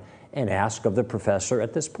hand and ask of the professor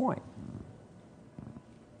at this point?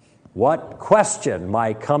 What question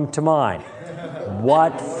might come to mind?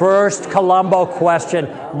 What first Columbo question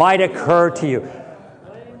might occur to you?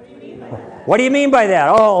 What do you mean by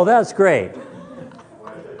that? Oh, that's great.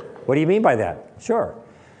 What do you mean by that? Sure.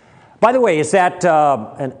 By the way, is that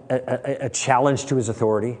a challenge to his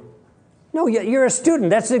authority? No, you're a student.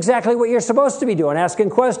 That's exactly what you're supposed to be doing,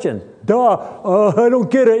 asking questions. Duh, I don't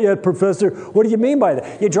get it yet, Professor. What do you mean by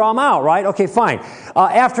that? You draw him out, right? Okay, fine.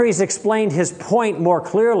 After he's explained his point more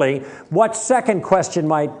clearly, what second question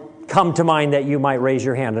might come to mind that you might raise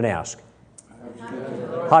your hand and ask?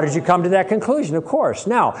 How did you come to that conclusion? Of course.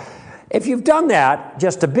 Now, if you've done that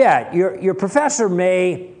just a bit, your professor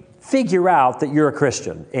may figure out that you're a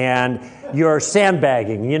Christian and you're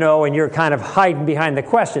sandbagging, and you're kind of hiding behind the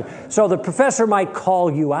question. So the professor might call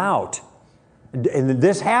you out. And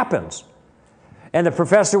this happens. And the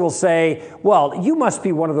professor will say, well, you must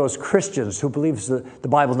be one of those Christians who believes the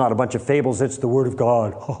Bible's not a bunch of fables, it's the Word of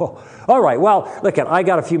God. All right, well, look, I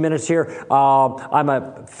got a few minutes here. I'm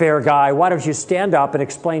a fair guy. Why don't you stand up and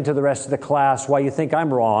explain to the rest of the class why you think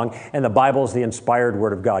I'm wrong and the Bible is the inspired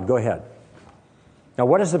Word of God. Go ahead. Now,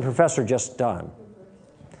 what has the professor just done?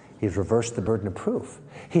 He's reversed the burden of proof.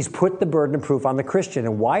 He's put the burden of proof on the Christian.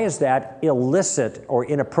 And why is that illicit or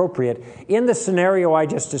inappropriate in the scenario I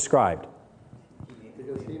just described?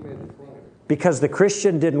 Because he made the claim. Because the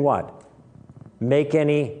Christian didn't what? Make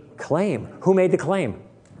any claim. Who made the claim?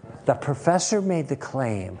 The professor made the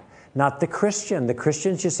claim, not the Christian. The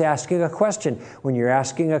Christian's just asking a question. When you're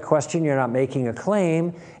asking a question, you're not making a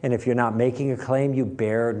claim. And if you're not making a claim, you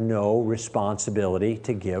bear no responsibility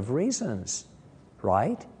to give reasons.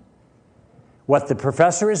 Right? What the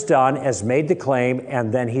professor has done is made the claim,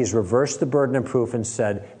 and then he's reversed the burden of proof and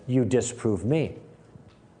said, you disprove me.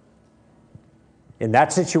 In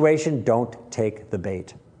that situation, don't take the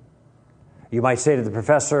bait. You might say to the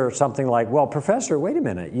professor something like, well, professor, wait a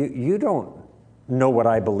minute. You don't know what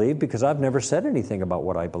I believe because I've never said anything about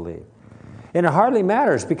what I believe. And it hardly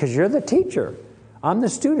matters because you're the teacher. I'm the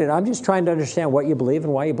student. I'm just trying to understand what you believe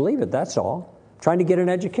and why you believe it. That's all. I'm trying to get an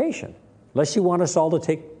education. Unless you want us all to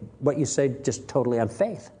take what you say just totally on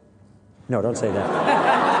faith. No, don't say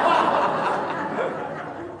that.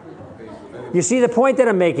 You see the point that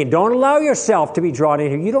I'm making? Don't allow yourself to be drawn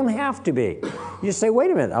in here. You don't have to be. You just say, wait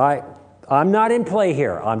a minute, I'm not in play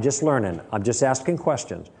here. I'm just learning. I'm just asking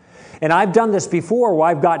questions. And I've done this before where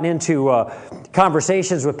I've gotten into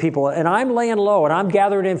conversations with people, and I'm laying low, and I'm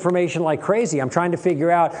gathering information like crazy. I'm trying to figure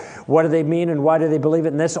out what do they mean and why do they believe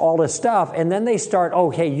it and all this stuff. And then they start, oh,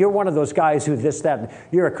 hey, you're one of those guys who this, that,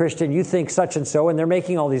 you're a Christian, you think such and so, and they're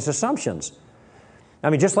making all these assumptions. I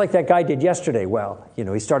mean, just like that guy did yesterday. Well,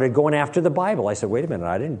 he started going after the Bible. I said, wait a minute,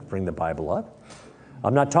 I didn't bring the Bible up.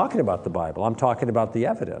 I'm not talking about the Bible. I'm talking about the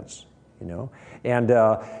evidence, And,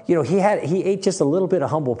 he ate just a little bit of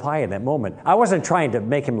humble pie in that moment. I wasn't trying to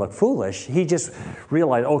make him look foolish. He just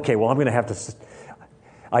realized, okay, well, I'm going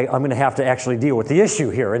to have to actually deal with the issue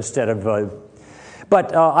here instead of,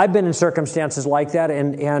 but I've been in circumstances like that.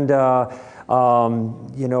 And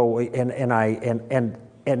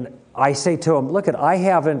I say to him, look, I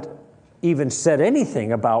haven't even said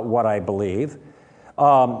anything about what I believe.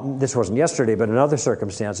 This wasn't yesterday, but in other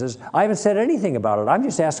circumstances, I haven't said anything about it. I'm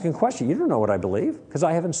just asking questions. You don't know what I believe because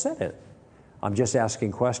I haven't said it. I'm just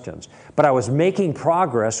asking questions. But I was making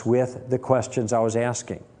progress with the questions I was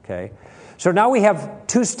asking, okay? So now we have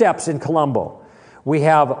two steps in Columbo. We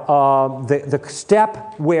have the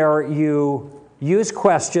step where you use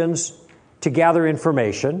questions to gather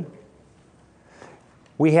information.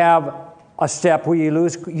 We have a step where you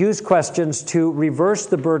use questions to reverse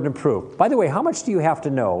the burden of proof. By the way, how much do you have to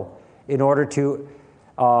know in order to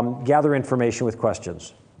gather information with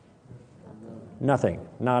questions? Nothing.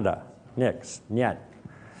 Nada. Nix. Nyet.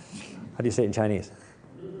 How do you say it in Chinese?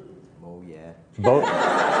 Mo yeah.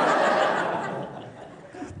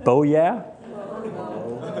 Bo yeah?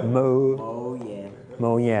 Mo. Oh yeah.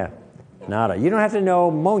 Mo yeah. Nada. You don't have to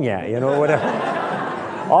know mo yeah, whatever.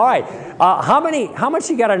 All right. How much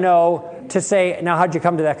you got to know to say, now how'd you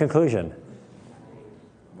come to that conclusion?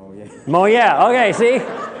 Mo yeah. Okay, see?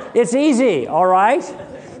 It's easy, all right?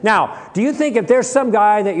 Now, do you think if there's some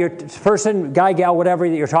guy guy, gal, whatever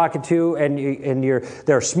that you're talking to, and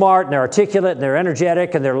they're smart and they're articulate and they're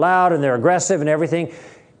energetic and they're loud and they're aggressive and everything,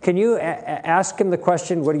 can you ask him the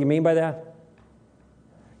question, what do you mean by that?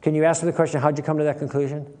 Can you ask him the question, how'd you come to that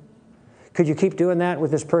conclusion? Could you keep doing that with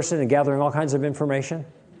this person and gathering all kinds of information?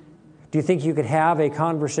 Do you think you could have a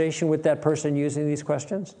conversation with that person using these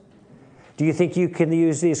questions? Do you think you can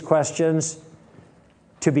use these questions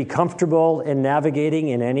to be comfortable in navigating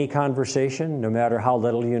in any conversation, no matter how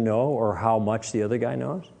little you know or how much the other guy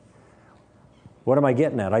knows? What am I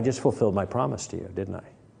getting at? I just fulfilled my promise to you, didn't I?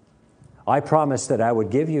 I promised that I would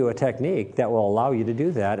give you a technique that will allow you to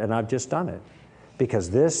do that, and I've just done it.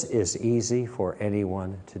 Because this is easy for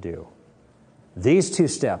anyone to do. These 2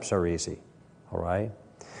 steps are easy, all right?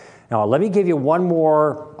 Now, let me give you one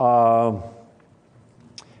more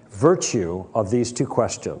virtue of these 2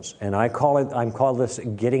 questions, and I'm call this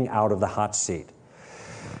getting out of the hot seat.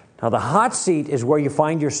 Now, the hot seat is where you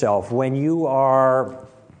find yourself when you are,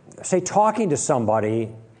 say, talking to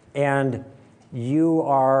somebody, and you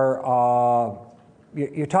are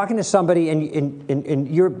you're talking to somebody, and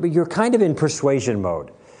you're kind of in persuasion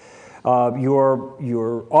mode.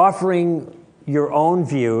 You're offering your own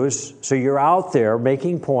views, so you're out there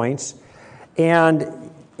making points, and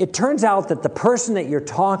it turns out that the person that you're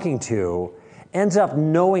talking to ends up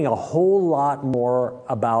knowing a whole lot more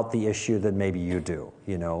about the issue than maybe you do,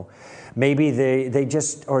 you know. Maybe they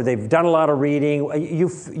just, or they've done a lot of reading.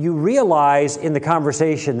 You realize in the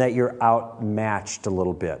conversation that you're outmatched a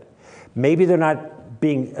little bit. Maybe they're not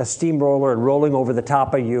being a steamroller and rolling over the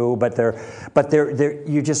top of you, but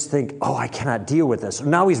you just think, oh, I cannot deal with this.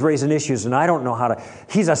 Now he's raising issues, and I don't know how to.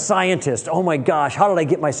 He's a scientist. Oh my gosh, how did I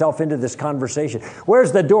get myself into this conversation?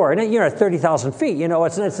 Where's the door? And you're at 30,000 feet. You know,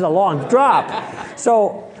 it's a long drop.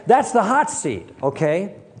 So that's the hot seat.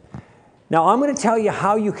 Okay. Now I'm going to tell you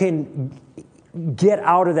how you can get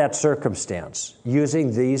out of that circumstance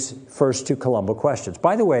using these first 2 Columbo questions.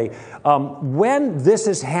 By the way, when this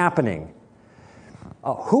is happening,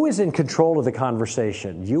 who is in control of the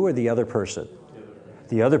conversation? You or the other person?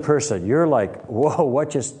 The other person. You're like, whoa,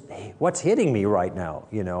 what's hitting me right now?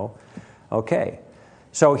 You know? Okay.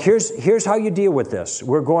 So here's how you deal with this.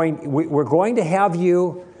 We're going to have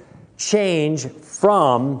you change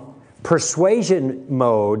from persuasion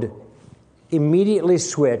mode, immediately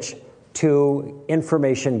switch to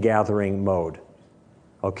information gathering mode.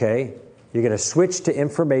 Okay? You're going to switch to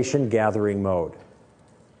information gathering mode.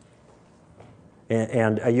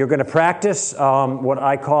 And you're going to practice what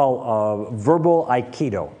I call verbal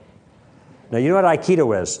Aikido. Now, you know what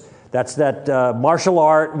Aikido is? That's that martial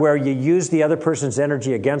art where you use the other person's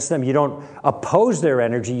energy against them. You don't oppose their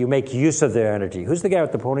energy, you make use of their energy. Who's the guy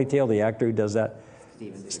with the ponytail, the actor who does that?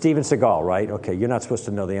 Steven Seagal, right? Okay, you're not supposed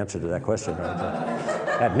to know the answer to that question, right?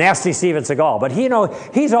 That nasty Steven Seagal. But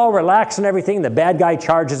he's all relaxed and everything. The bad guy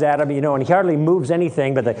charges at him, and he hardly moves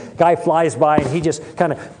anything, but the guy flies by and he just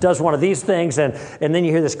kind of does one of these things, and then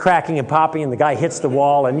you hear this cracking and popping, and the guy hits the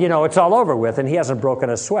wall, and it's all over with, and he hasn't broken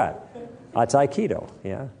a sweat. That's Aikido,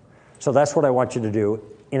 yeah? So that's what I want you to do,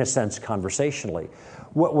 in a sense, conversationally.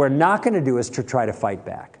 What we're not going to do is to try to fight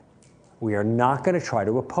back. We are not going to try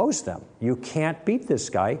to oppose them. You can't beat this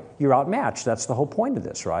guy. You're outmatched. That's the whole point of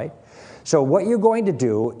this, right? So what you're going to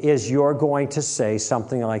do is you're going to say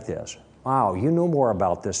something like this. Wow, you know more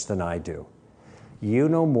about this than I do. You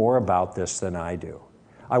know more about this than I do.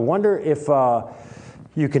 I wonder if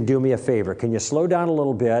you can do me a favor. Can you slow down a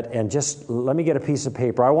little bit and just let me get a piece of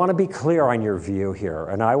paper? I want to be clear on your view here,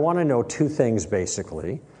 and I want to know 2 things,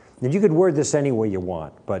 basically. And you could word this any way you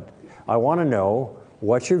want, but I want to know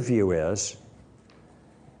what your view is,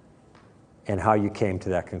 and how you came to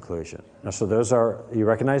that conclusion. Now, so you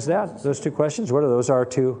recognize that? Those 2 questions? What are those? Are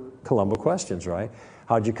 2 Columbo questions, right?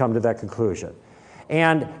 How'd you come to that conclusion?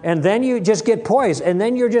 And then you just get poised, and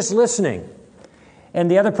then you're just listening. And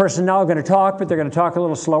the other person now are going to talk, but they're going to talk a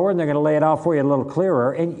little slower, and they're going to lay it out for you a little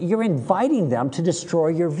clearer, and you're inviting them to destroy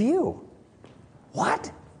your view.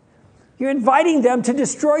 What? You're inviting them to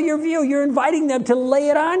destroy your view. You're inviting them to lay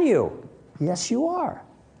it on you. Yes, you are.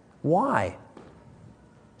 Why?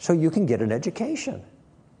 So you can get an education.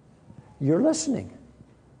 You're listening.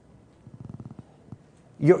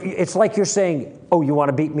 It's like you're saying, oh, you want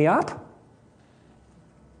to beat me up?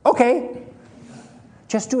 Okay.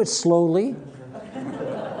 Just do it slowly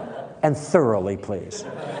and thoroughly, please.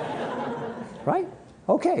 Right?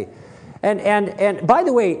 Okay. And by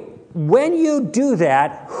the way, when you do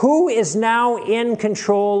that, who is now in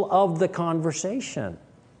control of the conversation?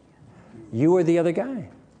 You or the other guy?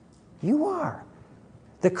 You are.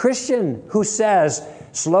 The Christian who says,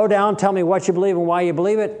 slow down, tell me what you believe and why you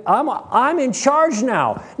believe it, I'm in charge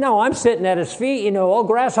now. No, I'm sitting at his feet, oh,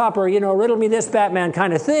 grasshopper, riddle me this, Batman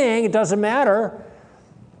kind of thing. It doesn't matter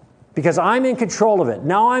because I'm in control of it.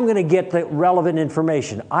 Now I'm going to get the relevant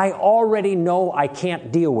information. I already know I can't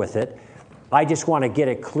deal with it. I just want to get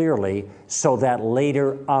it clearly so that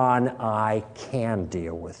later on I can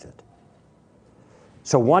deal with it.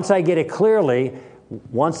 So once I get it clearly,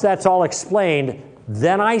 once that's all explained,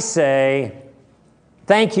 then I say,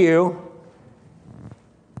 thank you.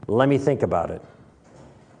 Let me think about it.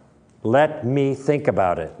 Let me think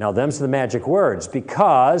about it. Now, them's the magic words,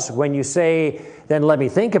 because when you say, then let me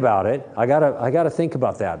think about it, I gotta think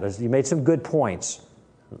about that. You made some good points.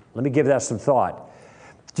 Let me give that some thought.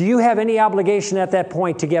 Do you have any obligation at that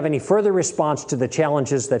point to give any further response to the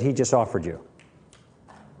challenges that he just offered you?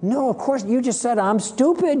 No, of course. You just said, I'm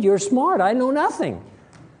stupid, you're smart, I know nothing.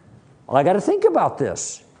 Well, I got to think about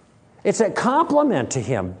this. It's a compliment to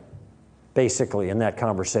him, basically, in that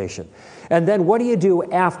conversation. And then what do you do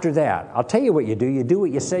after that? I'll tell you what you do. You do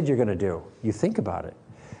what you said you're going to do. You think about it.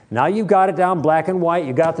 Now you've got it down black and white.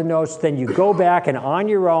 You got the notes. Then you go back and on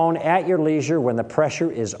your own, at your leisure, when the pressure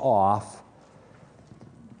is off,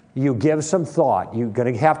 you give some thought. You're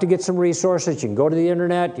going to have to get some resources. You can go to the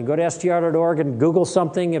internet. You can go to str.org and Google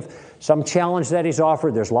something. If some challenge that he's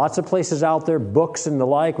offered, there's lots of places out there, books and the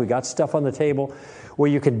like. We got stuff on the table where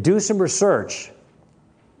you can do some research,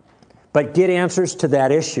 but get answers to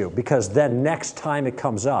that issue, because then next time it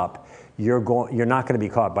comes up, you're not going to be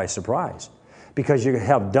caught by surprise, because you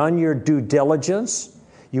have done your due diligence.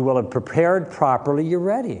 You will have prepared properly. You're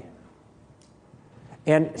ready.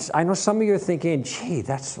 And I know some of you are thinking, gee,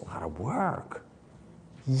 that's a lot of work.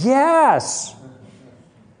 Yes.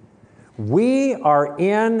 We are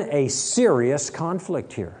in a serious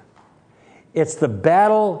conflict here. It's the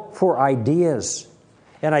battle for ideas.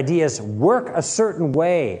 And ideas work a certain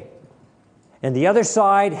way. And the other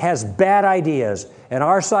side has bad ideas. And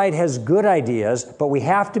our side has good ideas. But we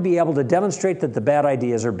have to be able to demonstrate that the bad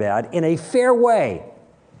ideas are bad in a fair way.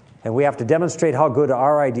 And we have to demonstrate how good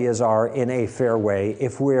our ideas are in a fair way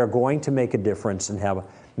if we are going to make a difference and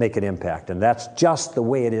make an impact. And that's just the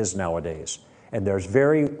way it is nowadays. And there's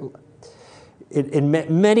in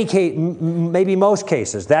many cases, maybe most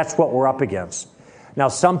cases, that's what we're up against. Now,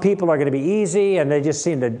 some people are going to be easy and they just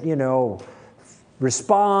seem to,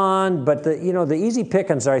 respond. But the easy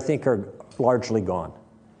pickings, I think, are largely gone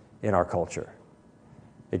in our culture.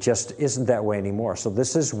 It just isn't that way anymore. So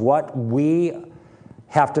this is what we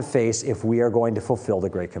have to face if we are going to fulfill the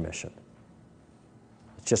Great Commission.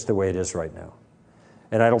 It's just the way it is right now.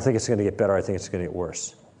 And I don't think it's going to get better. I think it's going to get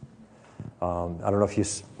worse. I don't know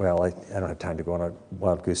if I don't have time to go on a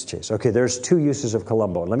wild goose chase. Okay, there's 2 uses of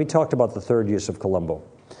Columbo. Let me talk about the third use of Columbo.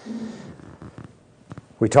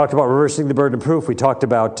 We talked about reversing the burden of proof. We talked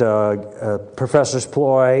about Professor's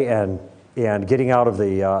ploy and getting out of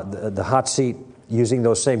the hot seat using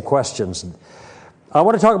those same questions. I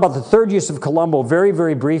want to talk about the third use of Columbo very,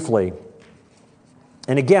 very briefly.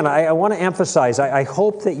 And again, I want to emphasize, I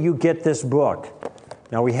hope that you get this book.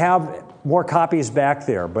 Now, we have more copies back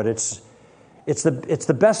there, but it's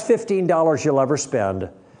the best $15 you'll ever spend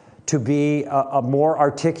to be a more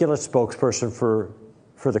articulate spokesperson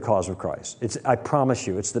for the cause of Christ. I promise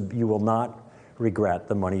you, you will not regret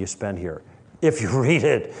the money you spend here. If you read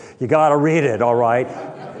it, you got to read it, all right?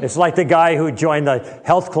 It's like the guy who joined the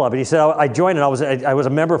health club, and he said, I joined and I was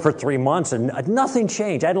a member for 3 months, and nothing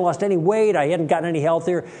changed. I hadn't lost any weight. I hadn't gotten any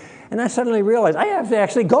healthier. And I suddenly realized I have to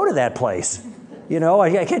actually go to that place.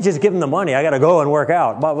 I can't just give them the money. I got to go and work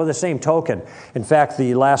out. But with the same token, in fact,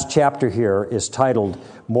 the last chapter here is titled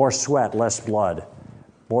More Sweat, Less Blood.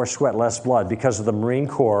 More sweat, less blood, because of the Marine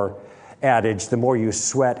Corps adage, the more you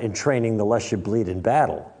sweat in training, the less you bleed in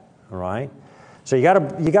battle. All right? So you got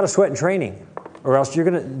to sweat in training, or else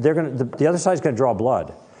the other side's going to draw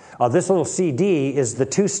blood. This little CD is the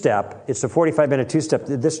 2-step. It's a 45-minute 2-step.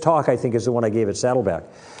 This talk, I think, is the one I gave at Saddleback.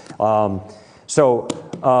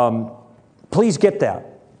 Please get that.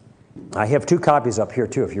 I have 2 copies up here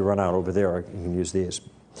too. If you run out over there, you can use these.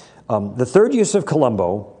 The third use of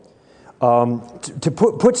Columbo, to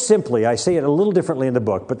put simply, I say it a little differently in the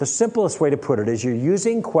book, but the simplest way to put it is you're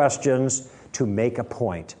using questions to make a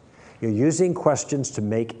point. You're using questions to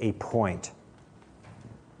make a point.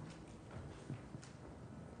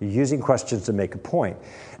 You're using questions to make a point.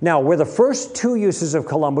 Now, where the first 2 uses of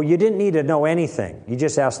Columbo, you didn't need to know anything. You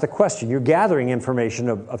just asked the question. You're gathering information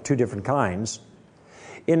of 2 different kinds.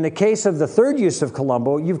 In the case of the third use of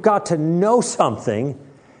Columbo, you've got to know something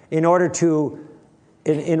in order to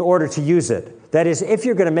use it. That is, if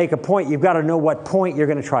you're going to make a point, you've got to know what point you're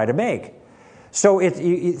going to try to make. So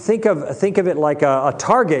you think of it like a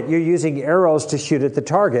target. You're using arrows to shoot at the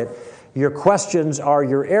target. Your questions are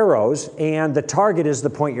your arrows, and the target is the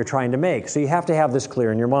point you're trying to make. So you have to have this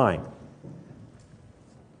clear in your mind.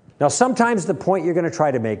 Now, sometimes the point you're going to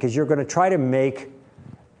try to make is you're going to try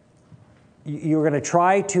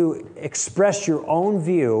to express your own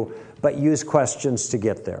view, but use questions to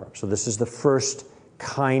get there. So this is the first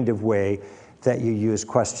kind of way that you use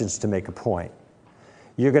questions to make a point.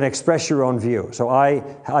 You're going to express your own view. So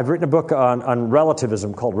I've written a book on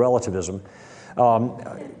relativism called Relativism.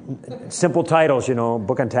 Simple titles,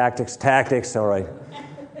 book on tactics, all right.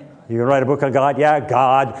 You can write a book on God? Yeah,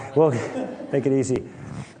 God. Well, make it easy.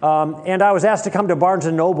 And I was asked to come to Barnes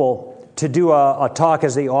 & Noble to do a talk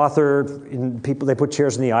as the author. They put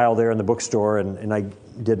chairs in the aisle there in the bookstore, and I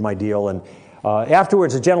did my deal. And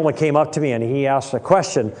afterwards, a gentleman came up to me, and he asked a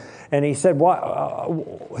question. And he said,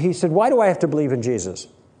 why do I have to believe in Jesus?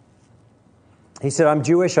 He said, I'm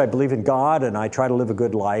Jewish, I believe in God, and I try to live a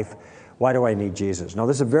good life. Why do I need Jesus? Now,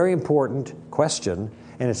 this is a very important question,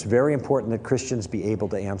 and it's very important that Christians be able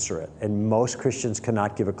to answer it. And most Christians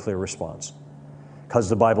cannot give a clear response because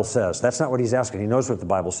the Bible says. That's not what he's asking. He knows what the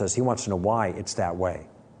Bible says. He wants to know why it's that way.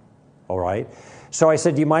 All right? So I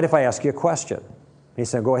said, do you mind if I ask you a question? He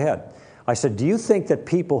said, go ahead. I said, do you think that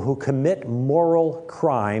people who commit moral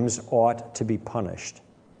crimes ought to be punished?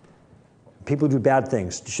 People who do bad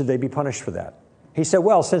things, should they be punished for that? He said,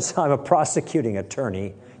 well, since I'm a prosecuting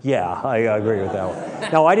attorney, yeah, I agree with that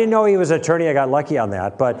one. Now, I didn't know he was an attorney. I got lucky on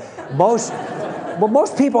that. But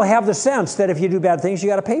most people have the sense that if you do bad things, you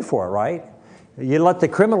got to pay for it, right? You let the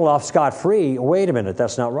criminal off scot-free. Wait a minute,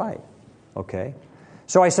 that's not right. Okay?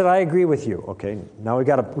 So I said, I agree with you. Okay, now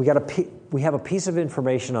we have a piece of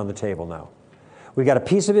information on the table now. We got a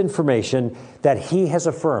piece of information that he has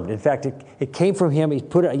affirmed. In fact, it came from him. He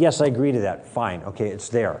put it, yes, I agree to that. Fine. Okay, it's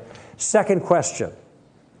there. Second question.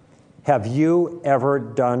 Have you ever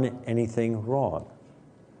done anything wrong?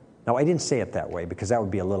 Now, I didn't say it that way because that would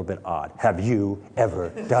be a little bit odd. Have you ever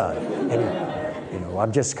done anything?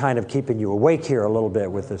 I'm just kind of keeping you awake here a little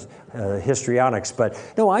bit with this histrionics. But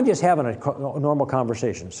no, I'm just having a normal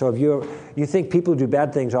conversation. So if you think people who do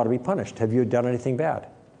bad things ought to be punished, have you done anything bad?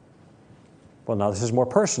 Well, now this is more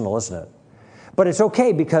personal, isn't it? But it's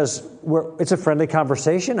okay because it's a friendly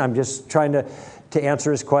conversation. I'm just trying to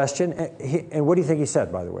answer his question. And what do you think he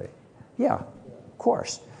said, by the way? Yeah, of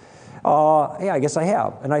course. Yeah, I guess I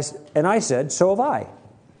have. And I said, so have I.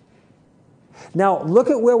 Now,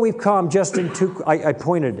 look at where we've come just in two. I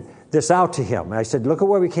pointed this out to him. I said, look at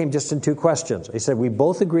where we came just in two questions. I said, we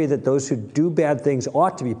both agree that those who do bad things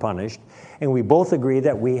ought to be punished, and we both agree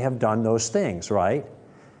that we have done those things, right?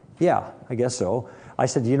 Yeah, I guess so. I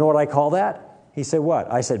said, do you know what I call that? He said,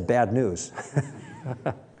 what? I said, bad news.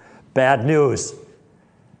 Bad news.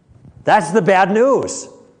 That's the bad news.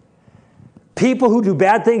 People who do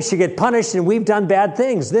bad things should get punished, and we've done bad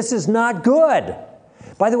things. This is not good.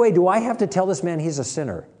 By the way, do I have to tell this man he's a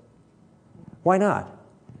sinner? Why not?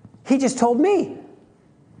 He just told me.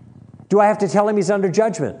 Do I have to tell him he's under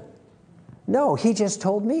judgment? No, he just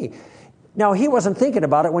told me. Now, he wasn't thinking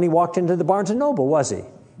about it when he walked into the Barnes & Noble, was he?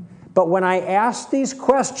 But when I asked these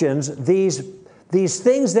questions, these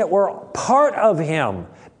things that were part of him,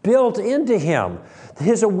 built into him,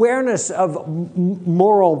 his awareness of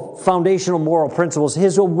foundational moral principles,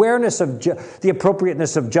 his awareness of the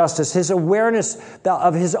appropriateness of justice, his awareness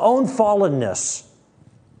of his own fallenness.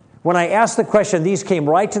 When I asked the question, these came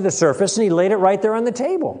right to the surface, and he laid it right there on the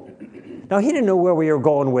table. Now, he didn't know where we were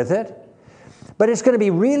going with it, but it's going to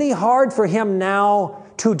be really hard for him now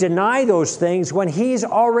to deny those things when he's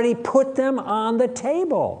already put them on the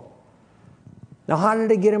table. Now, how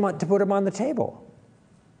did I get him to put them on the table?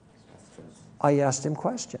 I asked him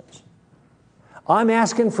questions. I'm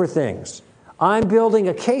asking for things. I'm building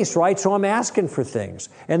a case, right? So I'm asking for things.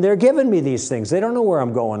 And they're giving me these things. They don't know where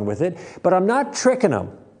I'm going with it, but I'm not tricking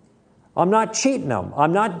them. I'm not cheating them.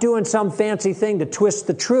 I'm not doing some fancy thing to twist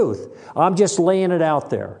the truth. I'm just laying it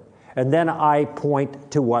out there. And then I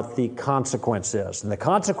point to what the consequence is. And the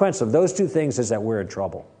consequence of those two things is that we're in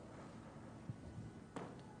trouble.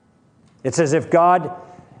 It's as if God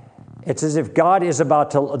is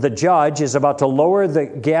about to, the judge is about to lower the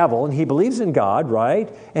gavel, and he believes in God,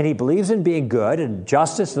 right? And he believes in being good and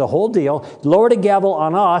justice, the whole deal. Lower the gavel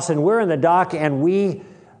on us, and we're in the dock, and we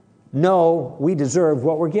know we deserve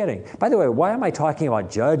what we're getting. By the way, why am I talking about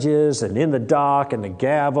judges and in the dock and the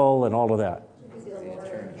gavel and all of that?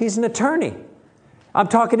 He's an attorney. I'm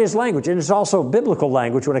talking his language, and it's also biblical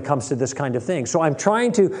language when it comes to this kind of thing. So I'm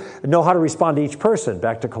trying to know how to respond to each person.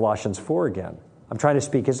 Back to Colossians 4 again. I'm trying to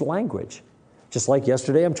speak his language. Just like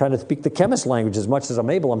yesterday, I'm trying to speak the chemist's language as much as I'm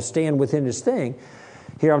able. I'm staying within his thing.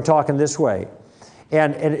 Here I'm talking this way.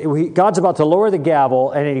 And God's about to lower the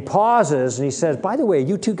gavel, and he pauses, and he says, by the way,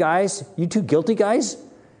 you two guilty guys,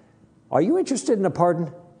 are you interested in a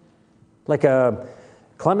pardon? Like a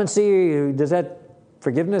clemency? Does that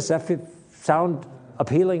forgiveness, that sound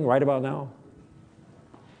appealing right about now?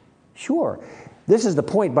 Sure. This is the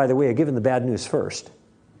point, by the way, of giving the bad news first.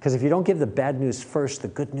 Because if you don't give the bad news first, the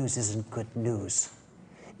good news isn't good news.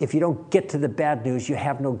 if you don't get to the bad news, you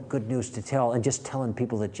have no good news to tell. And just telling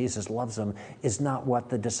people that Jesus loves them is not what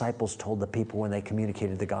the disciples told the people when they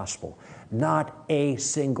communicated the gospel. Not a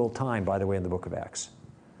single time, by the way, in the book of Acts.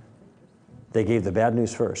 They gave the bad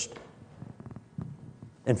news first.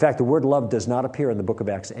 In fact, the word love does not appear in the book of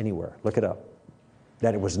Acts anywhere. Look it up.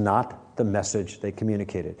 That it was not the message they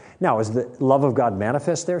communicated. Now, is the love of God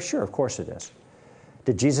manifest there? Sure, of course it is.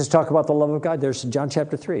 Did Jesus talk about the love of God? There's John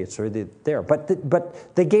chapter 3. It's already there.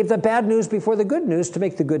 But they gave the bad news before the good news to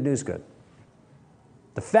make the good news good.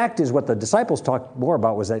 The fact is, what the disciples talked more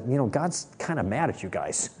about was that, God's kind of mad at you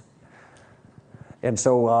guys. And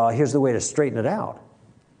so here's the way to straighten it out.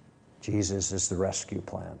 Jesus is the rescue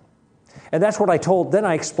plan. And that's what then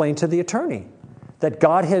I explained to the attorney, that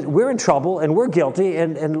we're in trouble and we're guilty,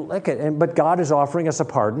 but God is offering us a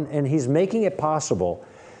pardon, and he's making it possible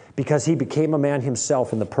because he became a man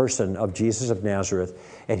himself in the person of Jesus of Nazareth,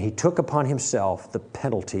 and he took upon himself the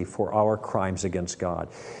penalty for our crimes against God.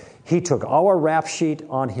 He took our rap sheet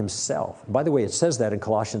on himself. By the way, it says that in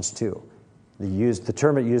Colossians 2. The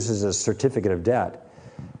term it uses is certificate of debt,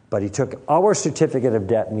 but he took our certificate of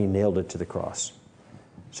debt and he nailed it to the cross.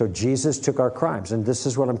 So Jesus took our crimes, and this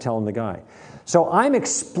is what I'm telling the guy. So I'm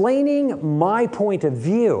explaining my point of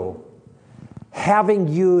view, having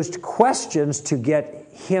used questions to get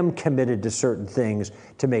him committed to certain things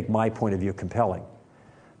to make my point of view compelling.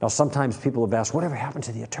 Now, sometimes people have asked, whatever happened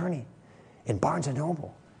to the attorney in Barnes &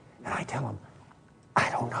 Noble? And I tell them, I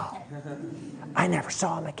don't know. I never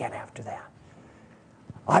saw him again after that.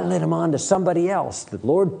 I led him on to somebody else. The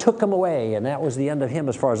Lord took him away, and that was the end of him.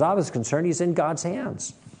 As far as I was concerned, he's in God's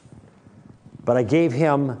hands. But I gave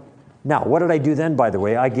him, now, what did I do then, by the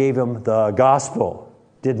way? I gave him the gospel,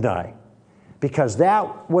 didn't I? Because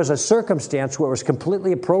that was a circumstance where it was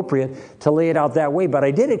completely appropriate to lay it out that way. But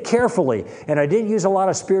I did it carefully, and I didn't use a lot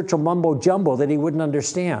of spiritual mumbo-jumbo that he wouldn't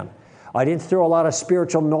understand. I didn't throw a lot of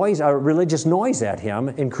spiritual noise, religious noise at him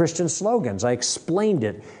in Christian slogans. I explained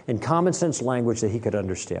it in common sense language that he could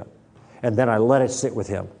understand. And then I let it sit with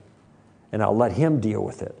him, and I'll let him deal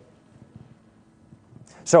with it.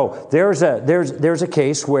 So there's a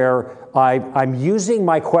case where I'm using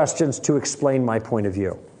my questions to explain my point of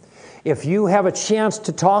view. If you have a chance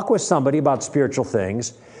to talk with somebody about spiritual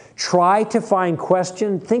things, try to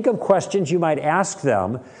think of questions you might ask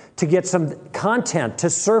them to get some content to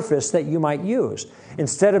surface that you might use.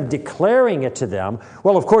 Instead of declaring it to them,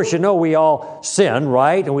 well, of course, we all sin,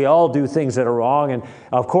 right? And we all do things that are wrong. And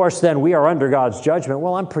of course, then we are under God's judgment.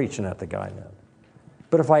 Well, I'm preaching at the guy then.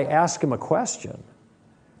 But if I ask him a question,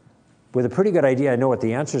 with a pretty good idea, I know what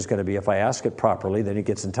the answer is going to be. If I ask it properly, then he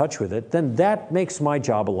gets in touch with it. Then that makes my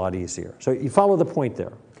job a lot easier. So you follow the point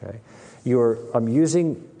there, okay?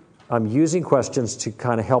 I'm using questions to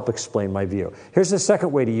kind of help explain my view. Here's the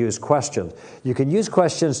second way to use questions. You can use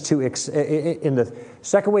questions in the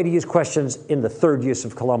second way to use questions in the third use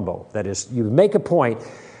of Columbo. That is, you make a point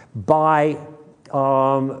by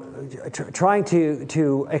trying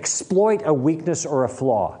to exploit a weakness or a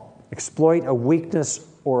flaw. Exploit a weakness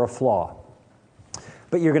or a flaw.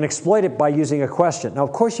 But you're going to exploit it by using a question. Now,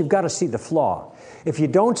 of course, you've got to see the flaw. If you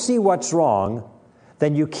don't see what's wrong,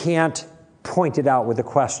 then you can't point it out with a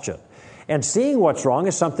question. And seeing what's wrong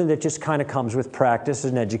is something that just kind of comes with practice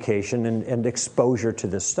and education and exposure to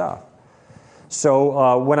this stuff.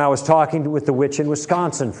 So when I was talking with the witch in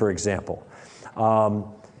Wisconsin, for example,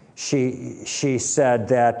 she said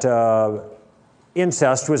that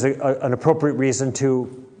incest was an appropriate reason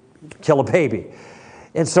to kill a baby.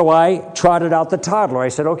 And so I trotted out the toddler. I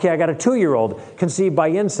said, okay, I got a 2-year-old conceived by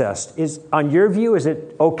incest. On your view, is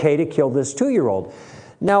it okay to kill this 2-year-old?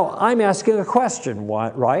 Now, I'm asking a question,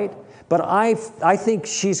 right? But I think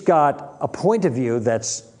she's got a point of view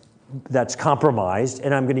that's compromised,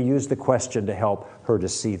 and I'm going to use the question to help her to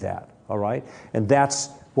see that, all right? And that's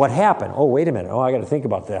what happened. Oh, wait a minute. Oh, I got to think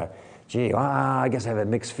about that. Gee, I guess I have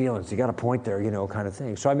mixed feelings. You got a point there, kind of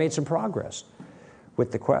thing. So I made some progress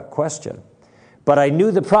with the question. But I knew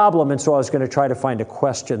the problem, and so I was going to try to find a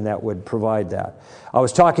question that would provide that. I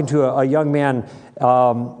was talking to a young man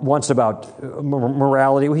once about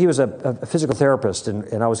morality. He was a physical therapist,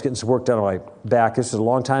 and I was getting some work done on my back. This was a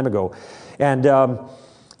long time ago. And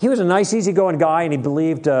he was a nice, easygoing guy, and he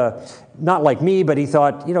believed, not like me, but he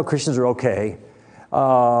thought, Christians are okay.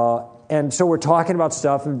 And so we're talking about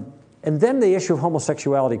stuff, and then the issue of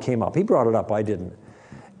homosexuality came up. He brought it up, I didn't.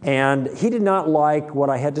 And he did not like what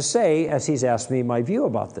I had to say as he's asked me my view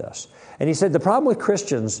about this. And he said, the problem with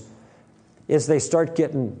Christians is they start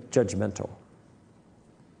getting judgmental.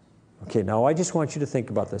 Okay, now I just want you to think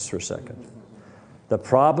about this for a second. The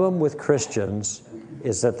problem with Christians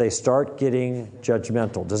is that they start getting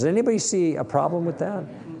judgmental. Does anybody see a problem with that?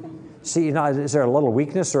 See, is there a little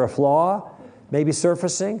weakness or a flaw maybe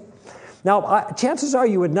surfacing? Now, chances are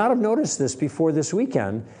you would not have noticed this before this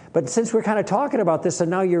weekend, but since we're kind of talking about this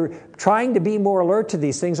and now you're trying to be more alert to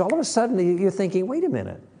these things, all of a sudden you're thinking, wait a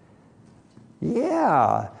minute.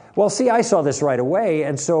 Yeah. Well, see, I saw this right away,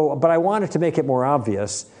 but I wanted to make it more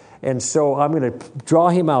obvious, and so I'm going to draw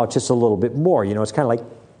him out just a little bit more. It's kind of like,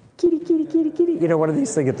 kitty, kitty, kitty, kitty. One of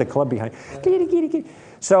these things at the club behind. Kitty, kitty, kitty.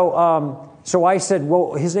 So I said,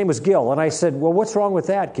 well, his name was Gil, and I said, well, what's wrong with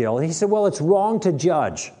that, Gil? And he said, well, it's wrong to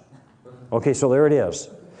judge. Okay, so there it is.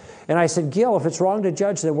 And I said, Gil, if it's wrong to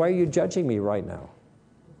judge, then why are you judging me right now?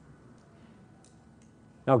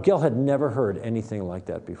 Now, Gil had never heard anything like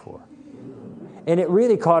that before. And it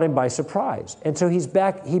really caught him by surprise. And so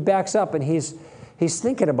he backs up, and he's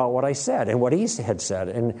thinking about what I said and what he had said.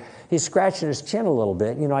 And he's scratching his chin a little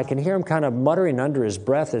bit. I can hear him kind of muttering under his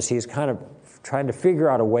breath as he's kind of trying to figure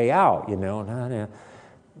out a way out, No,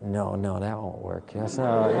 that won't work. Yes,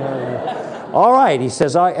 all right, he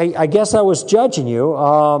says, I guess I was judging you.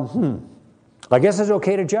 I guess it's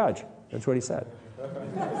okay to judge. That's what he said.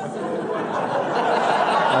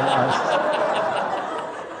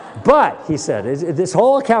 But, he said, this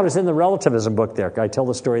whole account is in the relativism book there. I tell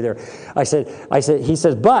the story there. He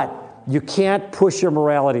says, but you can't push your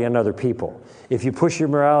morality on other people. If you push your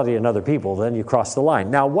morality on other people, then you cross the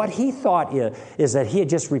line. Now, what he thought is that he had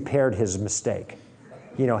just repaired his mistake.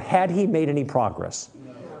 Had he made any progress?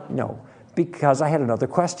 No, because I had another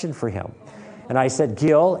question for him. And I said,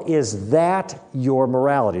 Gil, is that your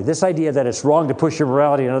morality? This idea that it's wrong to push your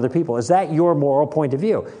morality on other people, is that your moral point of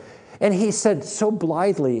view? And he said so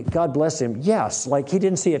blithely, God bless him, yes, like he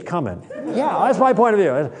didn't see it coming. Yeah, that's my point of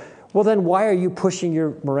view. Well, then why are you pushing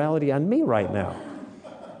your morality on me right now?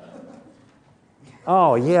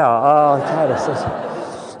 Oh, yeah.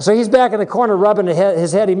 So he's back in the corner rubbing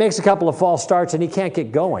his head. He makes a couple of false starts, and he can't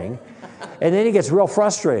get going. And then he gets real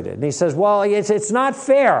frustrated. And he says, well, it's not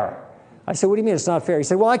fair. I said, what do you mean it's not fair? He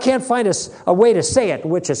said, well, I can't find a way to say it,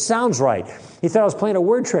 which it sounds right. He thought I was playing a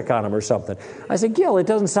word trick on him or something. I said, Gil, it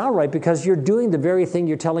doesn't sound right because you're doing the very thing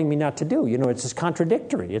you're telling me not to do. It's just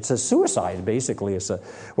contradictory. It's a suicide, basically, is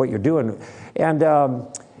what you're doing. And,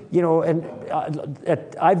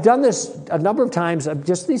 I've done this a number of times,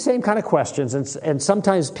 just these same kind of questions, and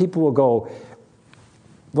sometimes people will go,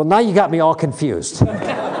 well, now you got me all confused.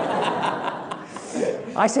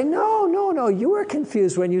 I say, no, you were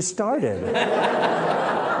confused when you started.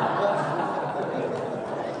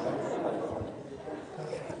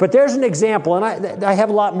 But there's an example, and I have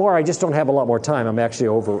a lot more. I just don't have a lot more time. I'm actually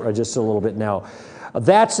over just a little bit now.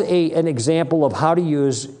 That's an example of how to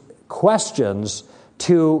use questions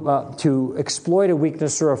to exploit a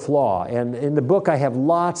weakness or a flaw. And in the book, I have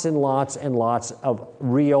lots and lots and lots of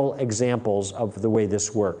real examples of the way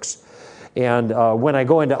this works. And when I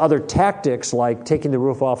go into other tactics like taking the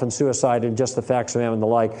roof off and suicide and just the facts of man and the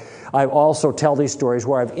like, I also tell these stories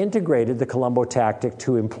where I've integrated the Columbo tactic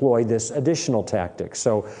to employ this additional tactic.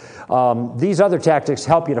 So these other tactics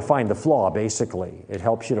help you to find the flaw, basically. It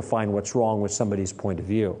helps you to find what's wrong with somebody's point of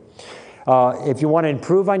view. If you want to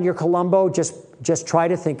improve on your Columbo, just try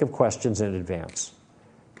to think of questions in advance.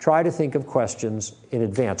 Try to think of questions in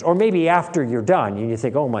advance. Or maybe after you're done, and you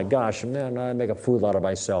think, oh my gosh, man, I make a fool out of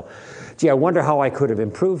myself. Gee, I wonder how I could have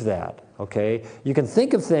improved that, okay? You can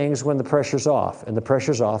think of things when the pressure's off, and the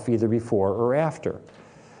pressure's off either before or after.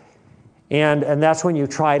 And that's when you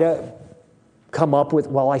try to come up with,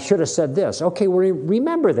 well, I should have said this. Okay, well,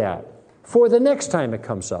 remember that for the next time it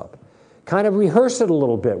comes up. Kind of rehearse it a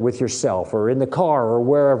little bit with yourself or in the car or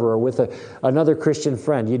wherever or with another Christian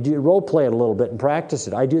friend. You role play it a little bit and practice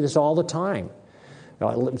it. I do this all the time,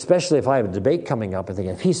 especially if I have a debate coming up and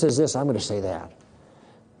thinking, if he says this, I'm going to say that.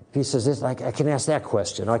 If he says this, I can ask that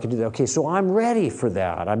question. I can do that. Okay, so I'm ready for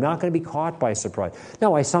that. I'm not going to be caught by surprise.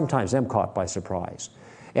 No, I sometimes am caught by surprise.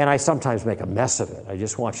 And I sometimes make a mess of it. I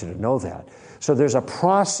just want you to know that. So there's a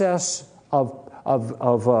process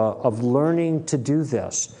of learning to do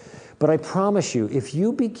this. But I promise you, if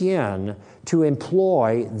you begin to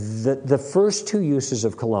employ the first two uses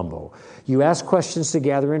of Columbo, you ask questions to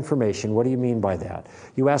gather information. What do you mean by that?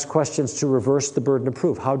 You ask questions to reverse the burden of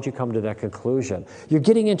proof. How did you come to that conclusion? You're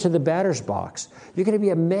getting into the batter's box. You're going to be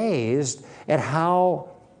amazed at how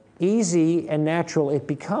easy and natural it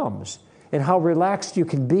becomes, and how relaxed you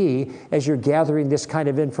can be as you're gathering this kind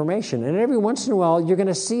of information. And every once in a while, you're going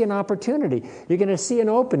to see an opportunity. You're going to see an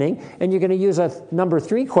opening, and you're going to use a number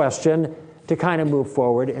 3 question to kind of move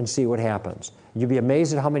forward and see what happens. You'll be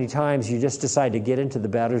amazed at how many times you just decide to get into the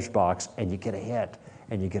batter's box, and you get a hit,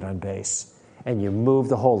 and you get on base, and you move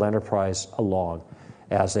the whole enterprise along.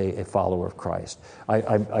 as a follower of Christ.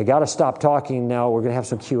 I got to stop talking now. We're going to have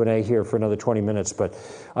some Q&A here for another 20 minutes, but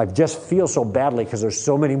I just feel so badly because there's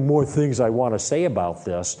so many more things I want to say about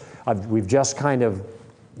this. We've just kind of,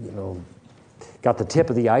 got the tip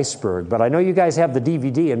of the iceberg. But I know you guys have the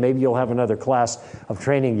DVD, and maybe you'll have another class of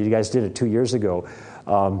training. You guys did it 2 years ago.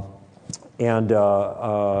 And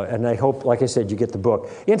I hope, like I said, you get the book.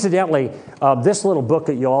 Incidentally, this little book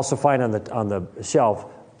that you'll also find on the shelf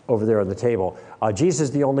over there on the table, Jesus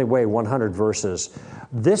the Only Way, 100 verses.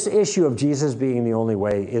 This issue of Jesus being the only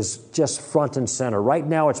way is just front and center. Right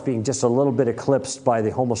now it's being just a little bit eclipsed by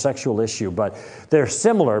the homosexual issue, but they're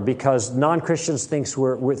similar because non-Christians think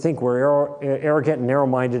we're arrogant and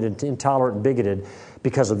narrow-minded and intolerant and bigoted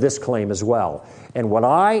because of this claim as well. And when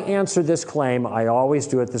I answer this claim, I always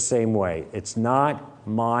do it the same way. It's not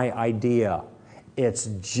my idea. It's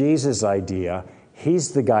Jesus' idea.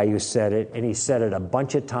 He's the guy who said it, and he said it a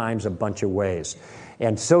bunch of times, a bunch of ways.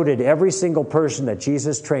 And so did every single person that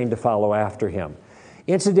Jesus trained to follow after him.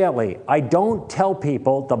 Incidentally, I don't tell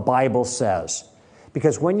people the Bible says,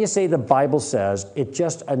 because when you say the Bible says, it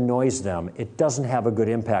just annoys them. It doesn't have a good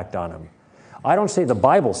impact on them. I don't say the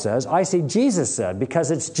Bible says, I say Jesus said,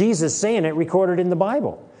 because it's Jesus saying it recorded in the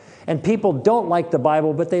Bible. And people don't like the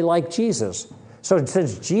Bible, but they like Jesus. So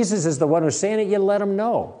since Jesus is the one who's saying it, you let them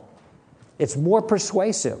know. It's more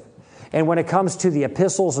persuasive. And when it comes to the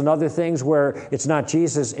epistles and other things where it's not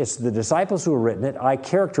Jesus, it's the disciples who have written it, I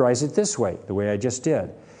characterize it this way, the way I just did.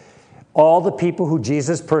 All the people who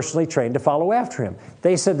Jesus personally trained to follow after him,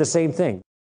 they said the same thing.